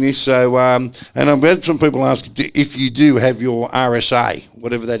doing this. So, and I've had some people ask if you do have your RSA,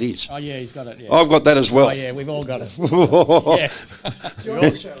 whatever that is. Oh, yeah, he's got it. Yeah. I've got that as well. Oh, yeah, we've all got it.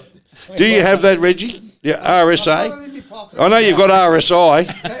 Yeah. Do you have that, Reggie? Yeah, RSA? I know you've got RSI.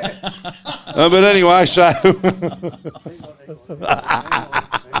 But anyway, so...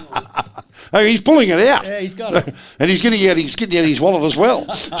 Oh, he's pulling it out. Yeah, he's got it. And he's getting out his wallet as well.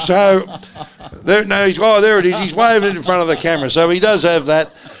 So, there it is. He's waving it in front of the camera. So he does have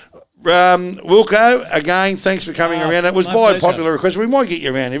that. Wilco, again, thanks for coming around. It was by popular request. We might get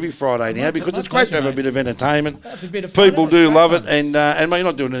you around every Friday now because it's great to have a bit of entertainment. That's a bit of fun. People do love it, and you're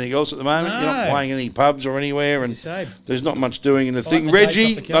not doing anything else at the moment. No. You're not playing any pubs or anywhere, and there's not much doing in the thing. the dates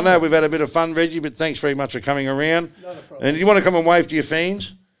Reggie, off the I know we've had a bit of fun, Reggie, but thanks very much for coming around. Not a problem. And you want to come and wave to your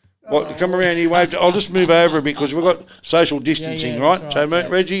fans? What, come around here, wave. I'll just move over a bit because we've got social distancing, yeah, right? that's So, right,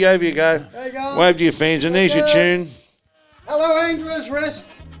 Reggie, over you go. There you go. Wave to your fans, and there's your tune. Hello, Anglers Rest.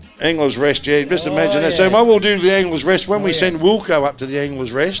 Angler's Rest, yeah. Just imagine that. So, what we'll do to the Angler's Rest, when we send Wilco up to the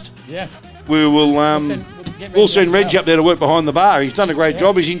Angler's Rest, we will we'll send Reggie up there to work behind the bar. He's done a great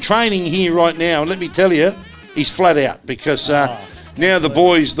job. He's in training here right now, and let me tell you, he's flat out because now the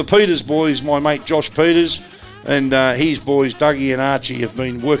boys, the Peters boys, my mate Josh Peters, and his boys, Dougie and Archie, have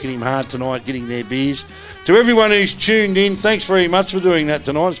been working him hard tonight, getting their beers. To everyone who's tuned in, thanks very much for doing that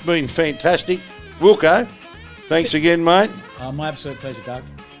tonight. It's been fantastic. Wilco, thanks again, mate. My absolute pleasure, Doug.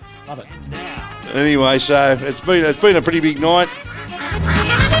 Love it. Anyway, so it's been a pretty big night.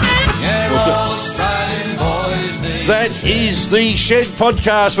 That is the Shed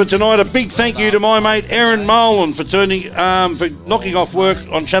podcast for tonight. A big thank you to my mate Erin Molan for knocking off work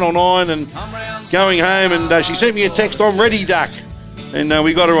on Channel 9 and going home, and she sent me a text, "I'm ready, Duck," and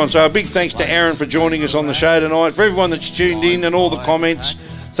we got her on. So a big thanks to Erin for joining us on the show tonight. For everyone that's tuned in and all the comments,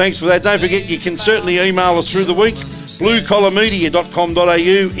 thanks for that. Don't forget, you can certainly email us through the week.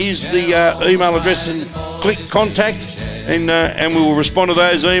 bluecollarmedia.com.au is the email address, and click contact, and we will respond to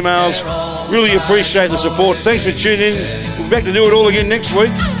those emails. Really appreciate the support. Thanks for tuning in. We'll be back to do it all again next week.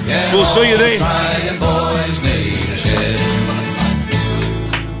 We'll see you then.